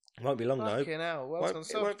 It won't be long though. fucking hell. Well, It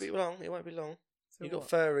won't be long. It won't be long. So You got what?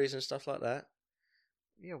 furries and stuff like that.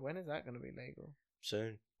 Yeah, when is that going to be legal?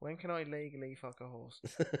 Soon. When can I legally fuck a horse?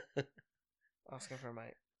 Asking for a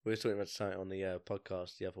mate. We were talking about something on the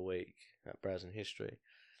podcast the other week at Browsing History,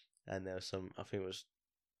 and there was some. I think it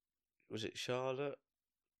was it Charlotte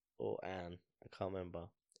or Anne? I can't remember.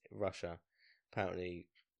 Russia apparently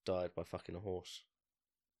died by fucking a horse.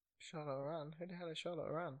 Charlotte or Anne? Who the hell is Charlotte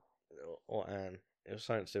or Anne? Or Anne. It was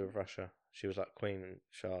something to do with Russia. She was like Queen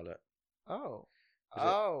Charlotte. Oh.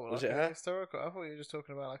 Was it her? Historical. I thought you were just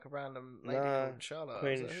talking about like a random lady Nah, called Charlotte.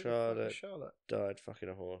 Queen I was like, who the fuck Charlotte. is Charlotte? Died fucking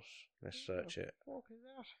a horse. Let's search it. What is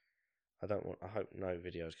that? I hope no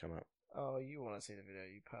videos come up. Oh, you want to see the video,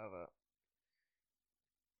 you pervert.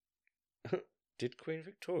 Did Queen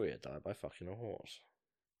Victoria die by fucking a horse?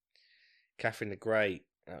 Catherine the Great.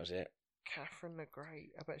 That was it. Catherine the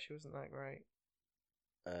Great. I bet she wasn't that great.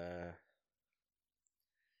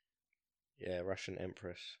 Yeah, Russian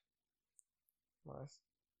Empress. Nice.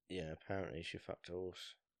 Yeah, apparently she fucked a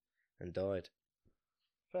horse and died.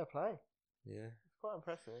 Fair play. Yeah. It's quite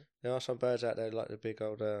impressive. There are some birds out there like the big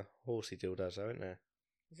old horsey dildos, though, aren't there?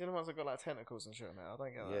 You see the ones that got like tentacles and shit now? I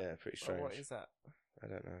don't get that. Yeah, pretty strange. What is that? I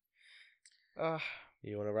don't know. Uh,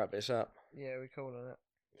 You want to wrap this up? yeah, we're calling it.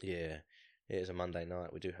 Yeah. It is a Monday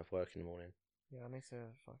night. We do have work in the morning. Yeah, I need to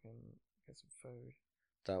fucking get some food.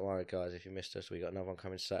 Don't worry, guys, if you missed us, we got another one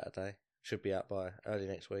coming Saturday. Should be out by early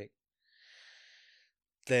next week.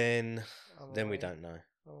 Then we away. don't know.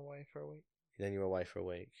 I'm away for a week. Then you're away for a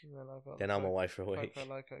week. And then I've got Then I'm away for a week. Poco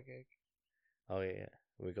Loco gig. Oh yeah,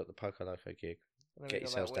 we got the Poco Loco gig. And then Get we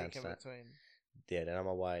got yourselves that down week to in that. between. Yeah, then I'm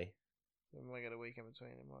away. Then we get a week in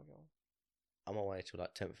between in my goal. I'm away till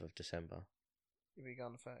like 10th of December. You'll be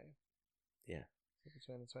gone the 30th. Yeah. So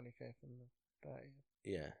between the 25th and the 30th.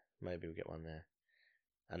 Yeah, maybe we get one there,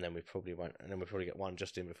 and then we probably won't. And then we probably get one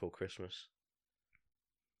just in before Christmas.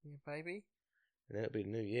 Yeah, baby. And then it'll be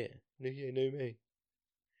New Year. New Year, new me.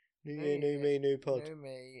 New New Year, new year, me, new pod. New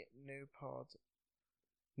me, new pod.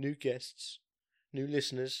 New guests. New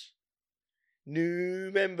listeners.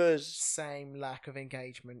 New members. Same lack of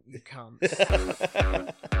engagement, you cunt.